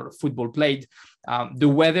 So there's a lot of football played. The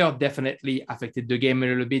weather definitely affected the game a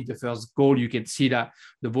little bit. The first goal, you can see that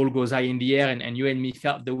the ball goes high in the air, and you and me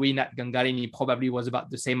felt the wind at Gungahlin probably was about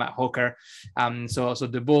the same at Hawker. So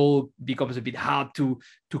the ball becomes a bit hard to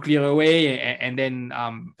clear away, and then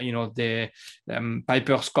the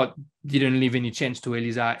Piper Scott didn't leave any chance to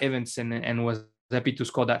Eliza Evans and was happy to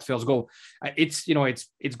score that first goal.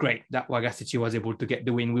 It's great that Wagga City was able to get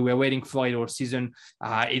the win. We were waiting for it all season.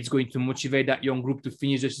 It's going to motivate that young group to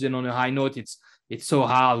finish the season on a high note. It's so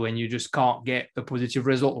hard when you just can't get a positive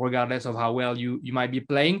result, regardless of how well you might be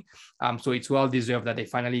playing. So it's well deserved that they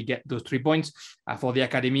finally get those 3 points. For the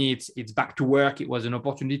Academy, it's back to work. It was an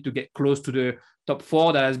opportunity to get close to the top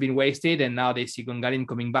 4 that has been wasted, and now they see Gungahlin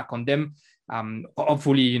coming back on them.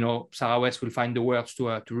 Hopefully, Sarah West will find the words to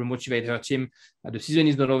remotivate her team. The season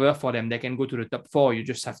is not over for them. They can go to the top 4. You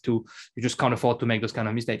just can't afford to make those kind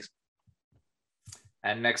of mistakes.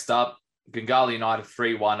 And next up, Gungahlin United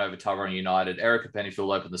 3-1 over Tuggeranong United. Erica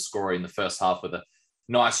Pennyfield opened the score in the first half with a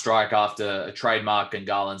nice strike after a trademark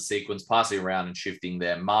Gungahlin sequence, passing around and shifting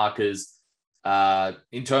their markers.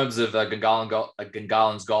 In terms of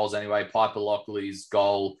Gungahlin's goals anyway, Piper Lockley's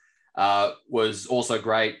goal was also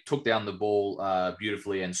great. Took down the ball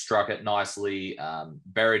beautifully and struck it nicely.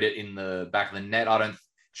 Buried it in the back of the net.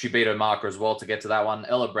 She beat her marker as well to get to that one.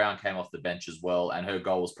 Ella Brown came off the bench as well, and her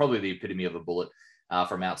goal was probably the epitome of a bullet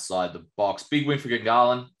from outside the box. Big win for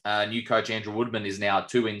Gungahlin. New coach Andrew Woodman is now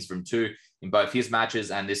 2 wins from 2 in both his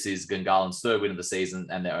matches, and this is Gungahlin's 3rd win of the season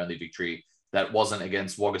and their only victory that wasn't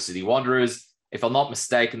against Wagga City Wanderers. If I'm not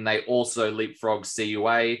mistaken, they also leapfrogged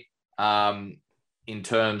CUA in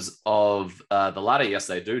terms of the ladder. Yes,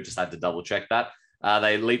 they do. Just had to double check that.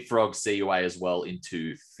 They leapfrogged CUA as well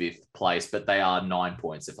into 5th place, but they are 9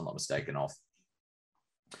 points, if I'm not mistaken, off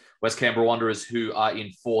West Canberra Wanderers, who are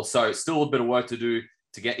in 4th. So still a bit of work to do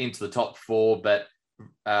to get into the top 4, but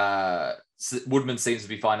Woodman seems to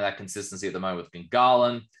be finding that consistency at the moment with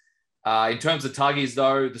Gungahlin. In terms of Tuggies,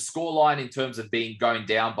 though, the scoreline in terms of going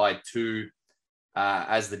down by 2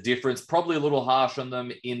 as the difference, probably a little harsh on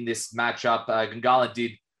them in this matchup. Gungahlin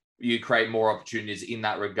did create more opportunities in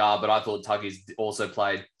that regard, but I thought Tuggies also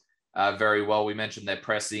played very well. We mentioned their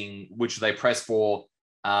pressing, which they pressed for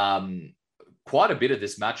quite a bit of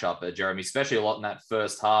this matchup, Jeremy, especially a lot in that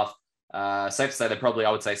first half. Safe to say they probably,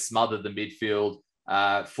 I would say, smothered the midfield,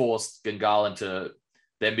 forced Gungahlin to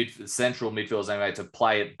their central midfielders anyway to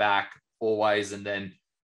play it back always. And then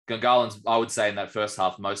Gungahlin's, I would say in that first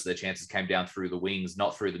half, most of their chances came down through the wings,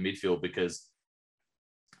 not through the midfield, because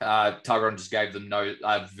Tuggeranong just gave them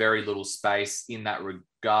very little space in that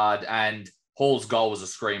regard. And Hall's goal was a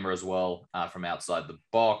screamer as well from outside the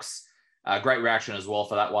box. Great reaction as well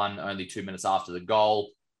for that one, only 2 minutes after the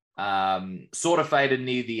goal. Sort of faded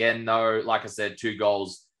near the end, though. Like I said, 2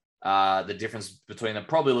 goals. The difference between them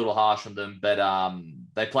probably a little harsh on them, but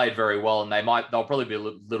they played very well, and they'll probably be a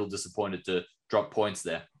little disappointed to drop points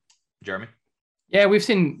there. Jeremy? Yeah, we've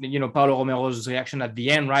seen Paulo Romero's reaction at the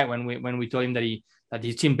end, right? When we told him that he that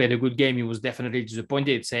his team played a good game, he was definitely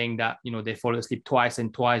disappointed, saying that, you know, they fall asleep twice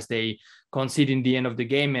and twice they concede in the end of the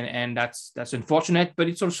game. And that's unfortunate, but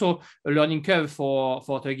it's also a learning curve for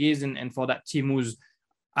Turgeis and for that team who's,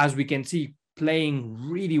 as we can see, playing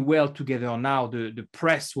really well together now. The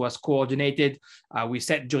press was coordinated. We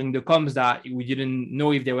said during the comms that we didn't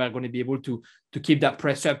know if they were going to be able to keep that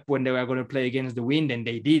press up when they were going to play against the wind, and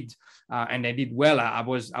they did. And they did well. I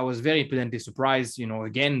was very pleasantly surprised, you know,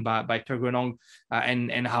 again by Tuggeranong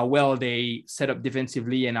and how well they set up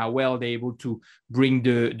defensively and how well they're able to bring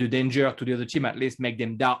the danger to the other team, at least make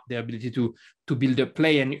them doubt their ability to build up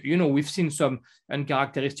play. And, you know, we've seen some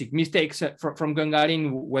uncharacteristic mistakes from Gungahlin,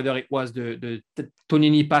 whether it was the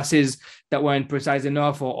Tonini passes that weren't precise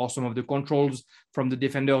enough or some of the controls from the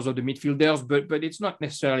defenders or the midfielders, but it's not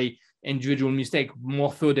necessarily individual mistake,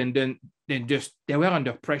 more so than just they were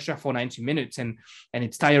under pressure for 90 minutes and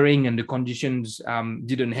it's tiring and the conditions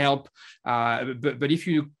didn't help. But if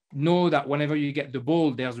you know that whenever you get the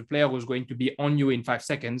ball, there's a player who's going to be on you in 5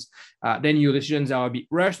 seconds, then your decisions are a bit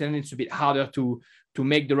rushed and it's a bit harder to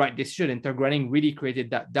make the right decision. And Tuggeranong really created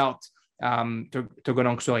that doubt, in the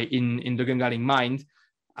Gungahlin mind.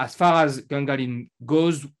 As far as Gungahlin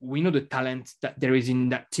goes, we know the talent that there is in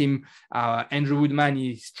that team. Andrew Woodman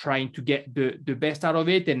is trying to get the best out of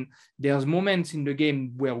it. And there's moments in the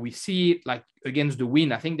game where we see it, like against the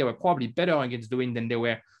wind. I think they were probably better against the wind than they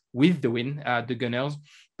were with the wind, the Gunners.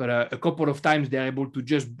 But a couple of times they're able to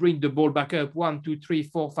just bring the ball back up 1, 2, 3,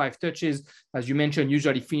 4, 5 touches, as you mentioned,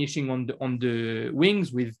 usually finishing on the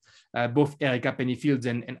wings with both Erica Pennyfields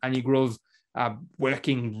and Annie Grove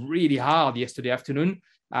working really hard yesterday afternoon.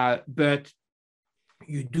 But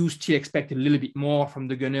you do still expect a little bit more from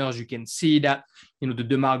the Gunners. You can see that, you know, the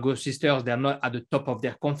DeMargo sisters, they're not at the top of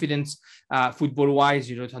their confidence football-wise.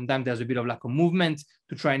 You know, sometimes there's a bit of like a movement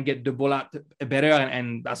to try and get the ball out better.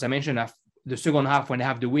 And as I mentioned, the second half, when they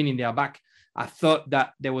have the win in their back, I thought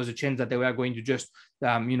that there was a chance that they were going to just,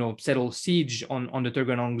 settle siege on the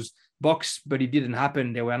Tuggeranong's box, but it didn't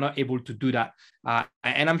happen. They were not able to do that.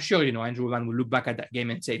 And I'm sure, you know, Andrew Van will look back at that game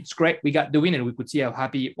and say, it's great, we got the win, and we could see how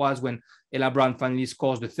happy it was when Ella Brown finally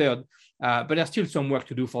scores the third. But there's still some work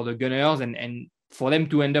to do for the Gunners and for them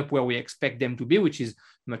to end up where we expect them to be, which is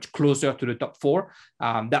much closer to the top 4.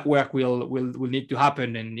 That work will need to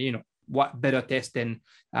happen. And, you know, what better test than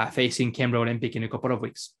facing Canberra Olympic in a couple of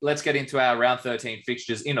weeks. Let's get into our round 13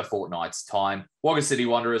 fixtures in a fortnight's time. Wagga City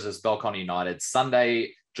Wanderers as Belconnen United,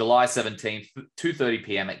 Sunday, July 17th, 2:30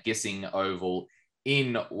 p.m. at Gissing Oval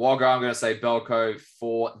in Wagga. I'm going to say Belco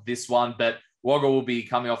for this one, but Wagga will be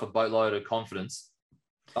coming off a boatload of confidence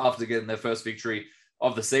after getting their first victory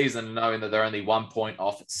of the season, knowing that they're only 1 point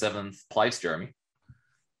off 7th place, Jeremy.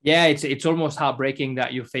 Yeah, it's almost heartbreaking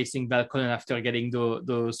that you're facing Belconnen after getting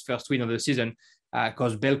those first win of the season,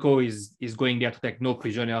 because Belco is going there to take no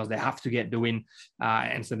prisoners. They have to get the win,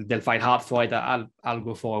 and so they'll fight hard for it. I'll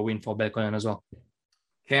go for a win for Belconnen as well.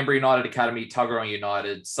 Canberra United Academy, Tuggeranong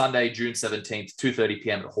United, Sunday, June 17th, 2:30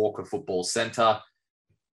 p.m. at Hawker Football Centre.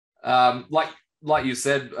 Like you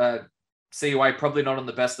said, CUA probably not on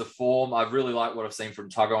the best of form. I really like what I've seen from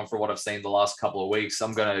Tuggeranong for what I've seen the last couple of weeks.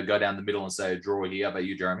 I'm going to go down the middle and say a draw here. How about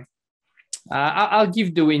you, Jeremy? I'll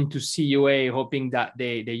give the win to CUA, hoping that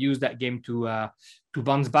they use that game to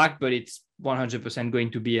bounce back, but it's 100%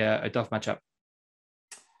 going to be a tough matchup.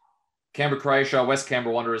 Canberra Croatia, West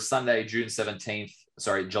Canberra Wanderers, Sunday, July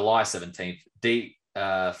 17th,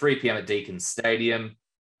 3 p.m. at Deakin Stadium.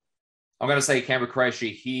 I'm going to say Canberra Croatia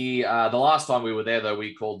here. The last time we were there, though,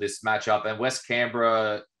 we called this matchup, and West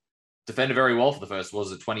Canberra defended very well for the first,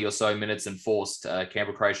 20 or so minutes and forced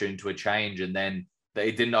Canberra Croatia into a change, and then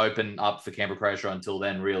they didn't open up for Canberra Croatia until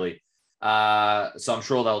then, really. So I'm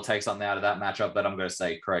sure they'll take something out of that matchup, but I'm going to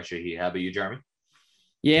say Croatia here. How about you, Jeremy?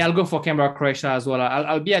 Yeah, I'll go for Canberra Croatia as well.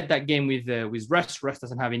 I'll be at that game with Russ. Russ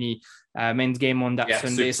doesn't have any men's game on that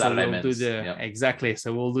Sunday, so we'll do exactly.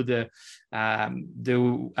 So we'll do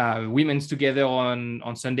the women's together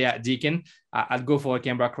on Sunday at Deakin. I'll go for a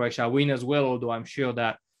Canberra Croatia win as well, although I'm sure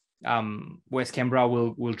that West Canberra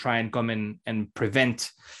will try and come and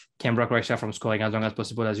prevent Canberra Croatia from scoring as long as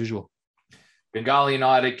possible as usual. Gungahlin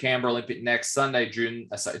United, Canberra Olympic next Sunday, July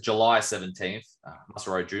 17th. Must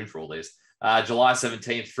have wrote June for all these. July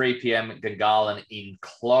 17th, 3 p.m. Gungahlin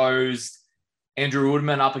enclosed. Andrew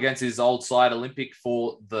Woodman up against his old side, Olympic,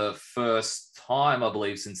 for the first time, I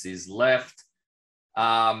believe, since he's left.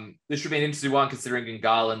 This should be an interesting one considering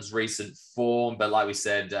Gungahlin's recent form, but like we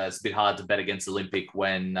said, it's a bit hard to bet against Olympic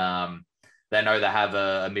when they know they have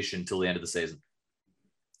a mission till the end of the season.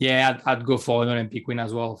 Yeah, I'd go for an Olympic win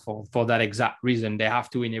as well for that exact reason. They have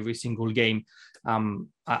to win every single game.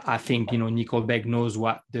 I think, Nicole Begg knows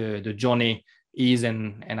what the journey is,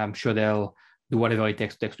 and I'm sure they'll do whatever it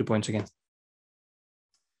takes to take 2 points again.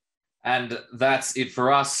 And that's it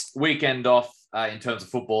for us. Weekend off in terms of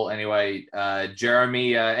football. Anyway,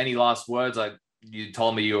 Jeremy, any last words? You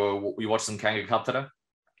told me you watched some Kanga Cup today.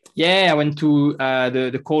 Yeah, I went to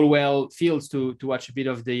the Caldwell Fields to watch a bit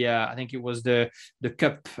of the I think it was the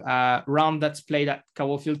cup round that's played at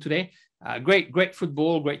Caldwell Field today. Great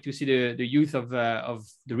football. Great to see the youth of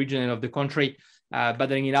the region and of the country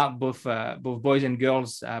battling it out. Both boys and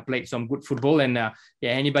girls played some good football. And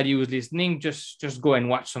anybody who's listening, just go and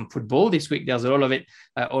watch some football this week. There's a lot of it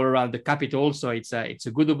all around the capital, so it's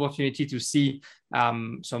a good opportunity to see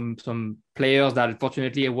some players that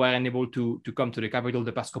unfortunately weren't able to come to the capital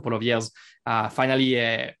the past couple of years. Finally,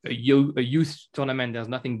 a youth tournament. There's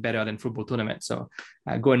nothing better than football tournament. So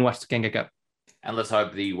go and watch the Kanga Cup. And let's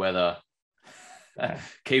hope the weather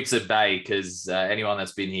keeps at bay, because anyone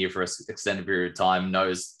that's been here for an extended period of time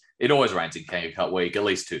knows it always rains in Kanga Cup week, at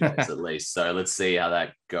least 2 days at least. So let's see how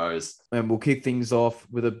that goes. And we'll kick things off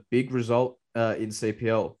with a big result in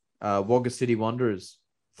CPL. Wagga City Wanderers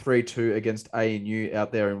 3-2 against ANU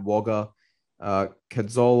out there in Wagga.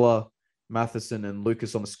 Cazzola, Matheson and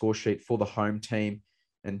Lucas on the score sheet for the home team,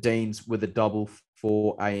 and Deans with a double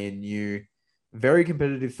for ANU. Very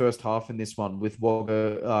competitive first half in this one, with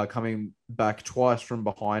Wagga coming back twice from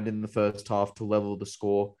behind in the first half to level the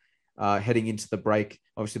score heading into the break.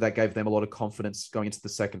 Obviously, that gave them a lot of confidence going into the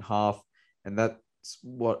second half, and that's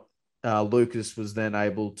what Lucas was then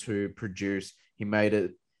able to produce. He made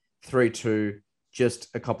it 3-2 just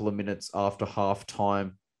a couple of minutes after half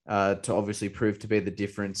time to obviously prove to be the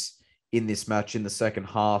difference in this match in the second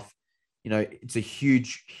half. You know, it's a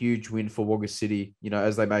huge win for Wagga City, you know,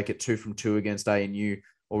 as they make it 2 from 2 against ANU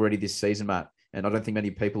already this season, Matt. And I don't think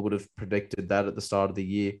many people would have predicted that at the start of the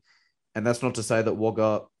year. And that's not to say that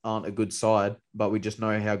Wagga aren't a good side, but we just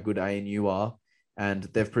know how good ANU are. And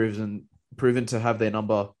they've proven to have their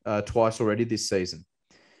number twice already this season.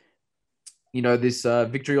 You know, this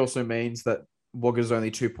victory also means that Wagga's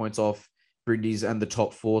only 2 points off Brindisi and the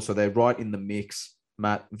top 4. So they're right in the mix,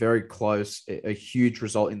 Matt, very close, a huge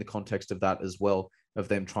result in the context of that as well, of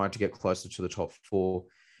them trying to get closer to the top 4.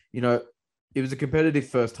 You know, it was a competitive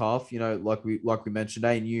first half, you know, like we mentioned,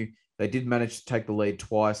 ANU, they did manage to take the lead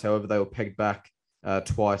twice. However, they were pegged back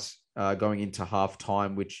twice going into half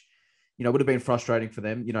time, which, you know, would have been frustrating for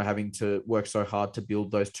them, you know, having to work so hard to build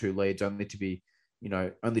those 2 leads, only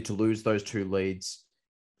to lose those 2 leads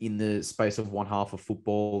in the space of one half of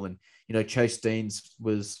football. And, you know, Chase Deans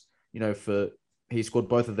was, you know, he scored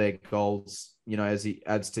both of their goals, you know, as he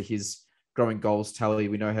adds to his growing goals tally.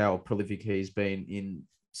 We know how prolific he's been in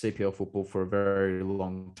CPL football for a very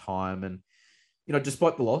long time. And, you know,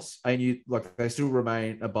 despite the loss, ANU, like, they still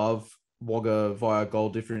remain above Wagga via goal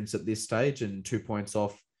difference at this stage and 2 points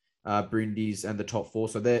off Brindisi and the top 4.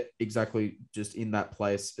 So they're exactly just in that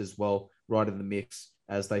place as well, right in the mix,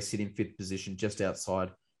 as they sit in 5th position just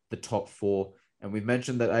outside the top 4. And we've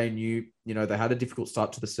mentioned that ANU, you know, they had a difficult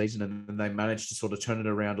start to the season and then they managed to sort of turn it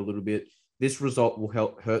around a little bit. This result will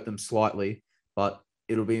hurt them slightly, but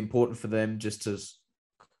it'll be important for them just to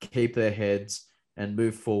keep their heads and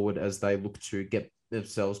move forward as they look to get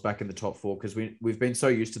themselves back in the top 4, because we've been so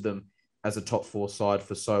used to them as a top 4 side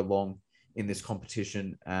for so long in this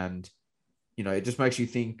competition. And, you know, it just makes you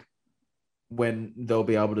think when they'll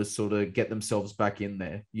be able to sort of get themselves back in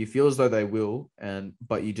there. You feel as though they will,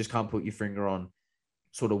 but you just can't put your finger on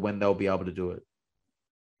sort of when they'll be able to do it.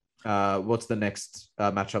 What's the next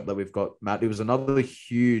matchup that we've got, Matt? It was another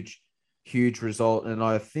huge result, and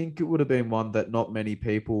I think it would have been one that not many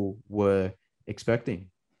people were expecting.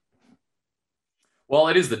 Well,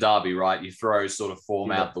 it is the derby, right? You throw sort of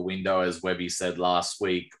form out the window, as Webby said last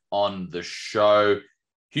week on the show.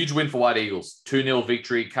 Huge win for White Eagles, 2-0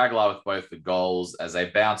 victory. Kagala with both the goals as they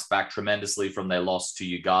bounced back tremendously from their loss to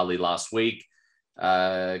Ugali last week.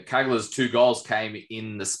 Kagala's 2 goals came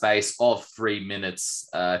in the space of 3 minutes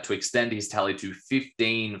to extend his tally to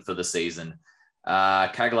 15 for the season.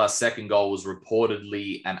 Kagala's second goal was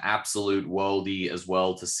reportedly an absolute worldie as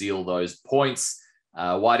well to seal those points.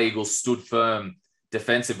 White Eagles stood firm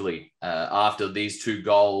defensively after these 2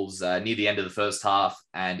 goals near the end of the first half,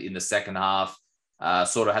 and in the second half,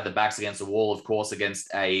 sort of had the backs against the wall, of course, against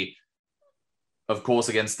a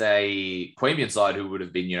Queanbeyan side who would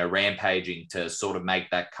have been, you know, rampaging to sort of make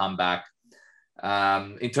that comeback.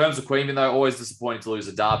 In terms of Queanbeyan, though, always disappointing to lose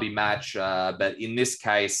a derby match, but in this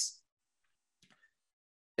case,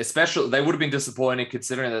 especially, they would have been disappointed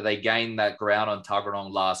considering that they gained that ground on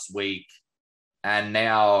Tuggeranong last week, and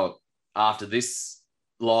now after this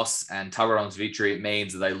loss and Tuggeranong's victory, it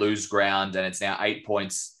means that they lose ground, and it's now 8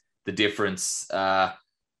 points the difference.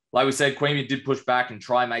 like we said, Queanbeyan did push back and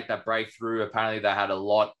try and make that breakthrough. Apparently, they had a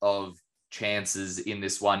lot of chances in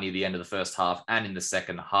this one near the end of the first half and in the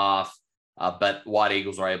second half. But White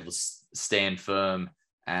Eagles were able to stand firm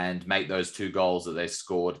and make those 2 goals that they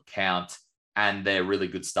scored count, and their really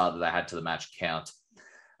good start that they had to the match count.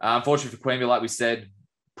 Unfortunately for Queanbeyan, like we said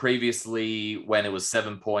previously, when it was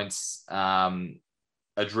 7 points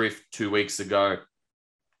adrift 2 weeks ago,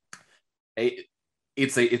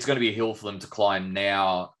 it's going to be a hill for them to climb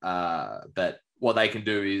now. But what they can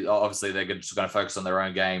do is obviously they're just going to focus on their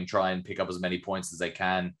own game, try and pick up as many points as they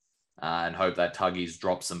can, and hope that Tuggies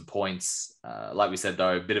drop some points. Like we said,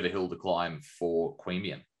 though, a bit of a hill to climb for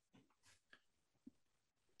Queanbeyan.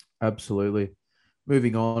 Absolutely.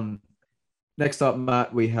 Moving on. Next up,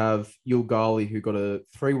 Matt, we have Yilgarli, who got a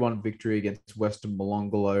 3-1 victory against Western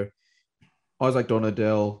Molonglo. Isaac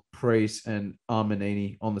Donadell, Priest, and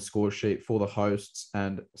Armanini on the score sheet for the hosts,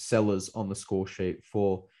 and Sellers on the score sheet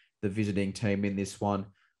for the visiting team in this one.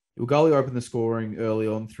 Yilgarli opened the scoring early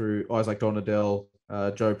on through Isaac Donadell,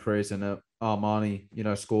 Joe Priest, and Armanini.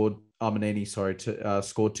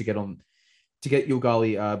 Scored to get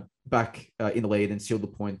Yilgarli back in the lead and seal the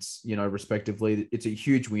points. Respectively. It's a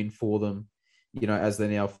huge win for them. As they're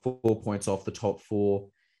now 4 points off the top 4.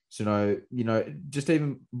 So, just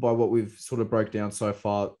even by what we've sort of broke down so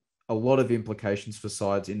far, a lot of implications for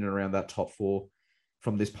sides in and around that top 4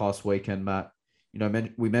 from this past weekend, Matt.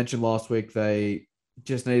 We mentioned last week they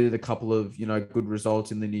just needed a couple of, good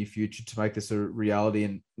results in the near future to make this a reality.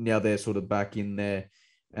 And now they're sort of back in there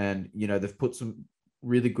and, they've put some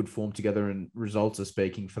really good form together and results are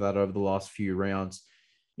speaking for that over the last few rounds.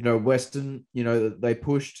 Western, they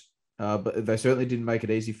pushed, but they certainly didn't make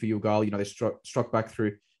it easy for Yilgarli. They struck back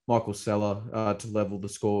through Michael Seller to level the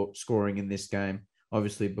scoring in this game,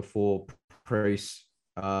 obviously before Priest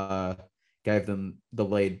gave them the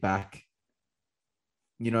lead back.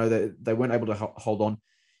 They weren't able to hold on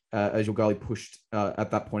as Yilgarli pushed at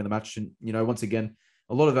that point in the match. And, once again,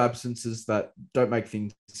 a lot of absences that don't make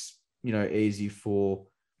things, easy for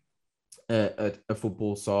a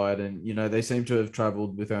football side. And, they seem to have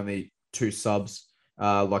traveled with only 2 subs,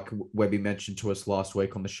 like Webby mentioned to us last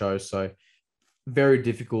week on the show. So very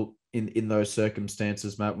difficult in those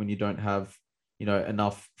circumstances, Matt, when you don't have,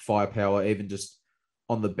 enough firepower, even just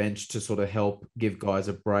on the bench to sort of help give guys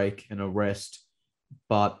a break and a rest.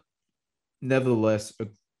 But nevertheless, a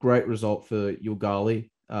great result for Yilgarli.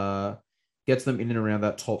 Gets them in and around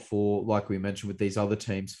that top 4, like we mentioned, with these other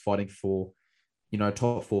teams fighting for,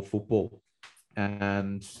 top 4 football.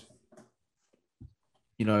 And,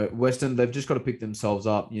 Western, they've just got to pick themselves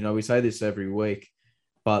up. We say this every week,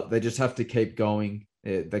 but they just have to keep going.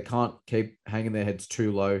 They can't keep hanging their heads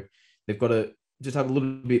too low. They've got to just have a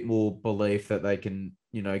little bit more belief that they can,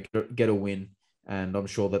 get a win. And I'm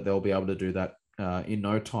sure that they'll be able to do that in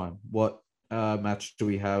no time. What match do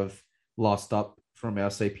we have last up from our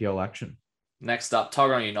CPL action? Next up,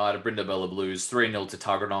 Tuggeranong United, Brindabella Blues, 3-0 to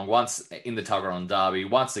Tuggeranong. Once in the Tuggeranong derby,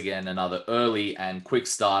 once again, another early and quick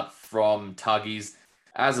start from Tuggies,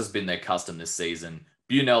 as has been their custom this season.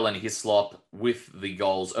 Bunell and Hislop with the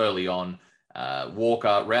goals early on.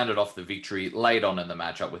 Walker rounded off the victory late on in the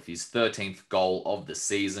matchup with his 13th goal of the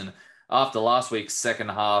season. After last week's second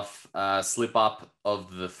half slip up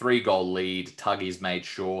of the 3-goal lead, Tuggies made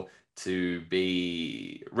sure to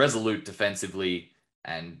be resolute defensively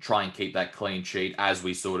and try and keep that clean sheet, as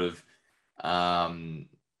we sort of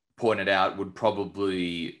pointed out,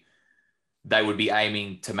 they would be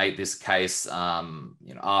aiming to make this case,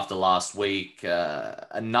 after last week.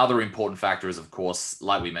 Another important factor is, of course,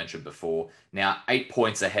 like we mentioned before, now 8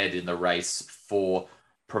 points ahead in the race for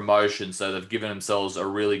promotion. So they've given themselves a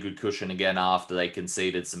really good cushion again after they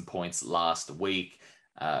conceded some points last week.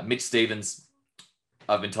 Mitch Stevens,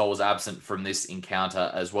 I've been told, was absent from this encounter,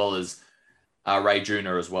 as well as Ray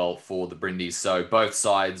Jr. as well for the Brindis. So both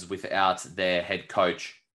sides without their head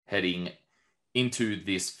coach heading into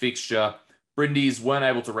this fixture. Brindis weren't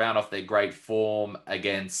able to round off their great form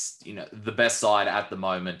against, the best side at the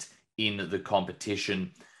moment in the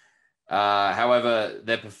competition. However,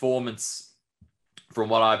 their performance, from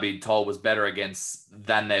what I've been told, was better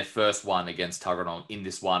than their first one against Tuggeranong in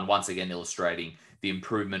this one, once again illustrating the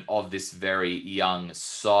improvement of this very young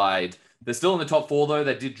side. They're still in the top 4, though.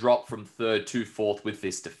 They did drop from 3rd to 4th with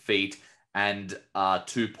this defeat and are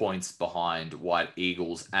 2 points behind White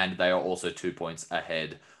Eagles, and they are also 2 points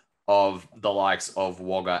ahead of the likes of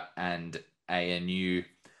Wagga and ANU.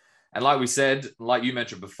 And like we said, like you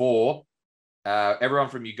mentioned before, everyone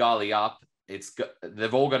from Yilgarli up,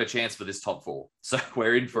 they've all got a chance for this top 4. So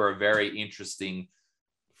we're in for a very interesting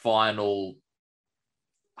final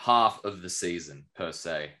half of the season per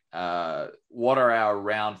se. What are our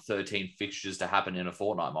round 13 fixtures to happen in a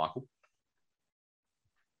fortnight, Michael?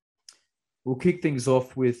 We'll kick things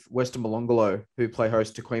off with Western Molonglo, who play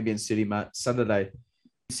host to Queanbeyan City, Matt, Saturday,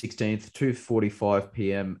 16th, 2:45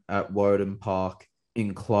 p.m. at Woden Park,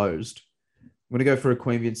 enclosed. I'm going to go for a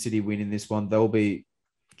Queanbeyan City win in this one. They'll be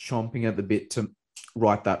chomping at the bit to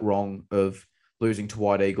right that wrong of losing to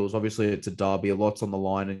White Eagles. Obviously, it's a derby, a lot's on the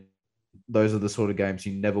line, and those are the sort of games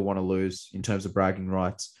you never want to lose in terms of bragging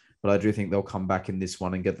rights. But I do think they'll come back in this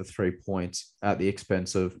one and get the 3 points at the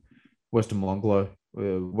expense of Western Molonglo.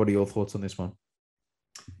 What are your thoughts on this one?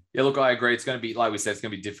 Yeah, look, I agree. It's going to be, like we said, it's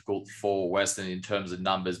going to be difficult for Western in terms of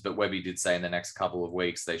numbers, but Webby did say in the next couple of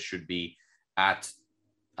weeks they should be at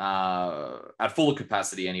full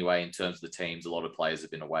capacity anyway in terms of the teams. A lot of players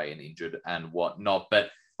have been away and injured and whatnot. But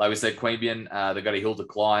like we said, Queanbeyan, they've got a hill to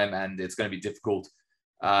climb, and it's going to be difficult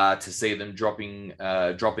to see them dropping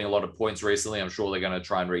a lot of points recently. I'm sure they're going to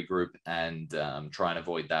try and regroup and try and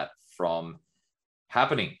avoid that from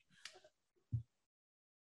happening.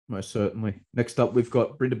 Most certainly. Next up, we've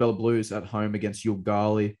got Brindabella Blues at home against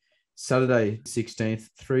Yulgali. Saturday, 16th,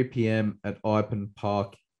 3 p.m. at Ipen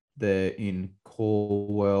Park there in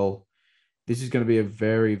Calwell. This is going to be a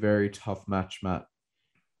very, very tough match, Matt,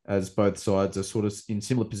 as both sides are sort of in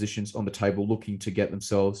similar positions on the table looking to get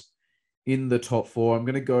themselves in the top four. I'm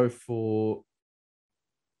going to go for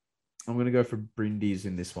Brindis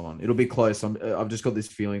in this one. It'll be close. I've just got this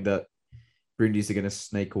feeling that Brindis are going to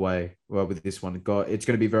sneak away with this one. It's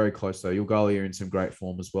going to be very close, though. Yulgali are in some great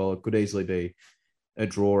form as well. It could easily be a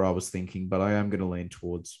draw, I was thinking, but I am going to lean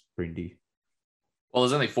towards Brindy. Well,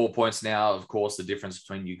 there's only 4 points now. Of course, the difference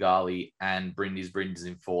between Yulgali and Brindis. Brindis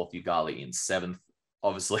in 4th, Yulgali in 7th.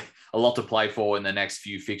 Obviously, a lot to play for in the next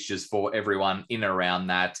few fixtures for everyone in and around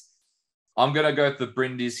that. I'm going to go for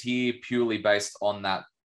Brindis here purely based on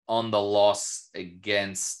the loss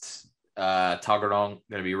against Tuggeranong.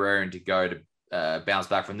 Going to be raring to go to bounce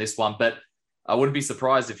back from this one, but I wouldn't be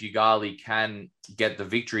surprised if Yulgali can get the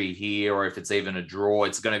victory here, or if it's even a draw.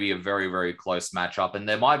 It's going to be a very, very close matchup, and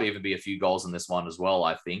there might even be a few goals in this one as well,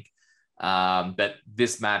 I think. But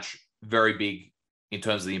this match, very big in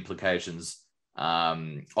terms of the implications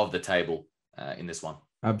of the table in this one.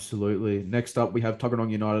 Absolutely. Next up, we have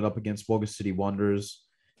Tuggeranong United up against Wagga City Wanderers.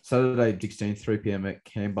 Saturday, 16th, 3 p.m. at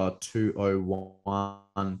Canberra 2:01.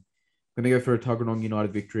 Going to go for a Tuggeranong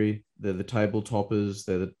United victory. They're the table toppers.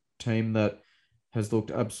 They're the team that has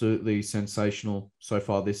looked absolutely sensational so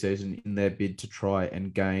far this season in their bid to try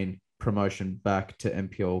and gain promotion back to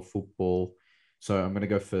NPL football. So I'm going to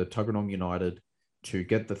go for Tuggeranong United to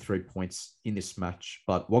get the 3 points in this match.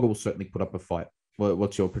 But Wagga will certainly put up a fight.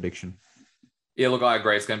 What's your prediction? Yeah, look, I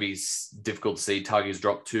agree. It's going to be difficult to see Tuggies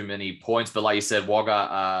drop too many points. But like you said,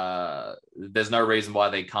 Wagga, there's no reason why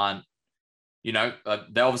they can't. They're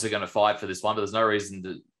obviously going to fight for this one, but there's no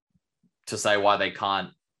reason to say why they can't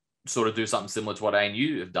sort of do something similar to what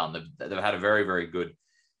ANU have done. They've had a very, very good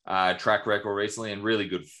track record recently and really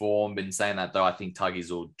good form. In saying that, though, I think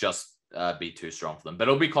Tuggies will just be too strong for them, but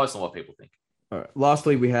it'll be close on what people think. All right.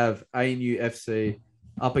 Lastly, we have ANU FC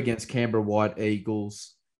up against Canberra White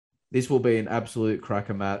Eagles. This will be an absolute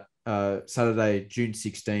cracker, Matt. Saturday, June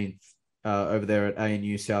 16th, over there at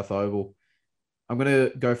ANU South Oval. I'm going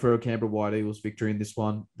to go for a Canberra White Eagles victory in this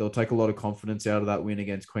one. They'll take a lot of confidence out of that win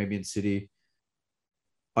against Queanbeyan City.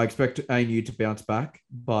 I expect ANU to bounce back,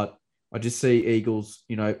 but I just see Eagles,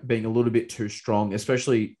 being a little bit too strong,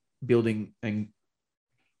 especially building and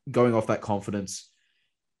going off that confidence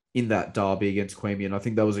in that derby against Queanbeyan. I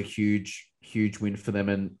think that was a huge, huge win for them,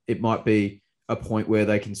 and it might be a point where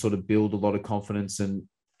they can sort of build a lot of confidence and,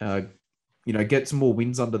 get some more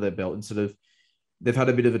wins under their belt instead of they've had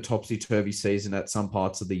a bit of a topsy-turvy season at some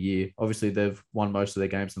parts of the year. Obviously, they've won most of their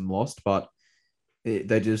games and lost, but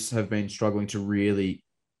they just have been struggling to really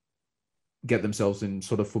get themselves in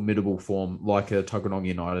sort of formidable form like a Tuggeranong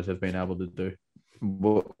United have been able to do.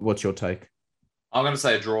 What's your take? I'm going to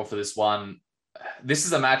say a draw for this one. This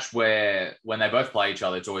is a match where when they both play each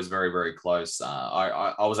other, it's always very, very close.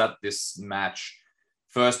 I was at this match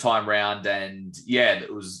first time round, and yeah,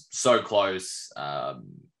 it was so close.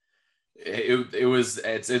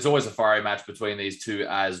 It's always a fiery match between these two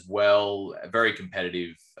as well. Very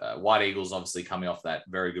competitive. White Eagles obviously coming off that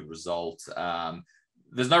very good result.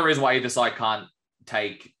 There's no reason why either side can't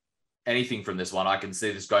take anything from this one. I can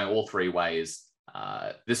see this going all three ways.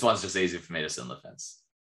 This one's just easy for me to sit on the fence.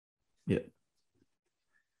 Yeah.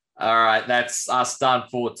 All right, that's us done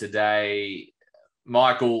for today.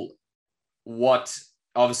 Michael,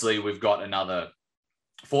 obviously we've got another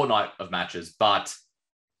fortnight of matches, but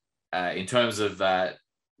in terms of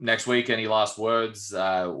next week, any last words?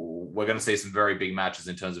 We're going to see some very big matches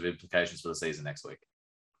in terms of implications for the season next week.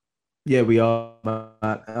 Yeah, we are,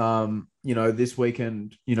 Matt. This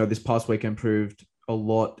weekend, this past weekend proved a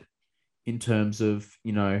lot in terms of,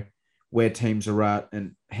 where teams are at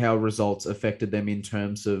and how results affected them in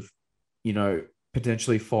terms of,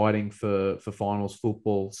 potentially fighting for finals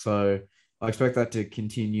football. So I expect that to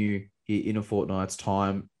continue in a fortnight's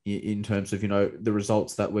time in terms of, the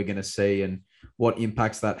results that we're going to see and what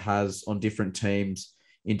impacts that has on different teams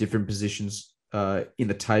in different positions in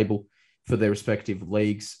the table for their respective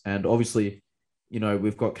leagues. And obviously,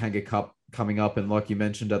 we've got Kanga Cup coming up. And like you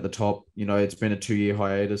mentioned at the top, it's been a 2-year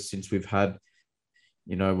hiatus since we've had,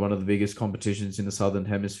 one of the biggest competitions in the Southern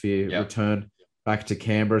Hemisphere return back to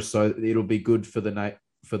Canberra. So it'll be good for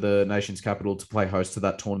the nation's capital to play host to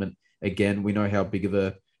that tournament again. We know how big of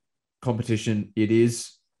a competition it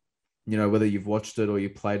is. Whether you've watched it or you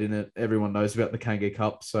played in it, everyone knows about the Kanga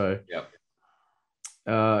Cup. So,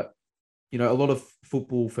 a lot of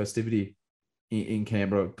football festivity in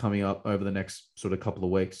Canberra coming up over the next sort of couple of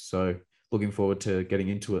weeks. So looking forward to getting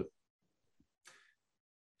into it.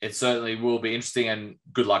 It certainly will be interesting, and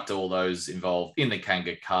good luck to all those involved in the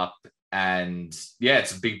Kanga Cup. And yeah,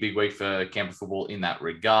 it's a big week for Canberra football in that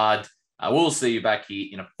regard. We'll see you back here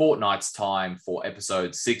in a fortnight's time for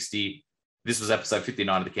episode 60. This was episode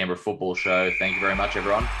 59 of the Canberra Football Show. Thank you very much,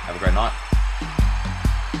 everyone. Have a great night.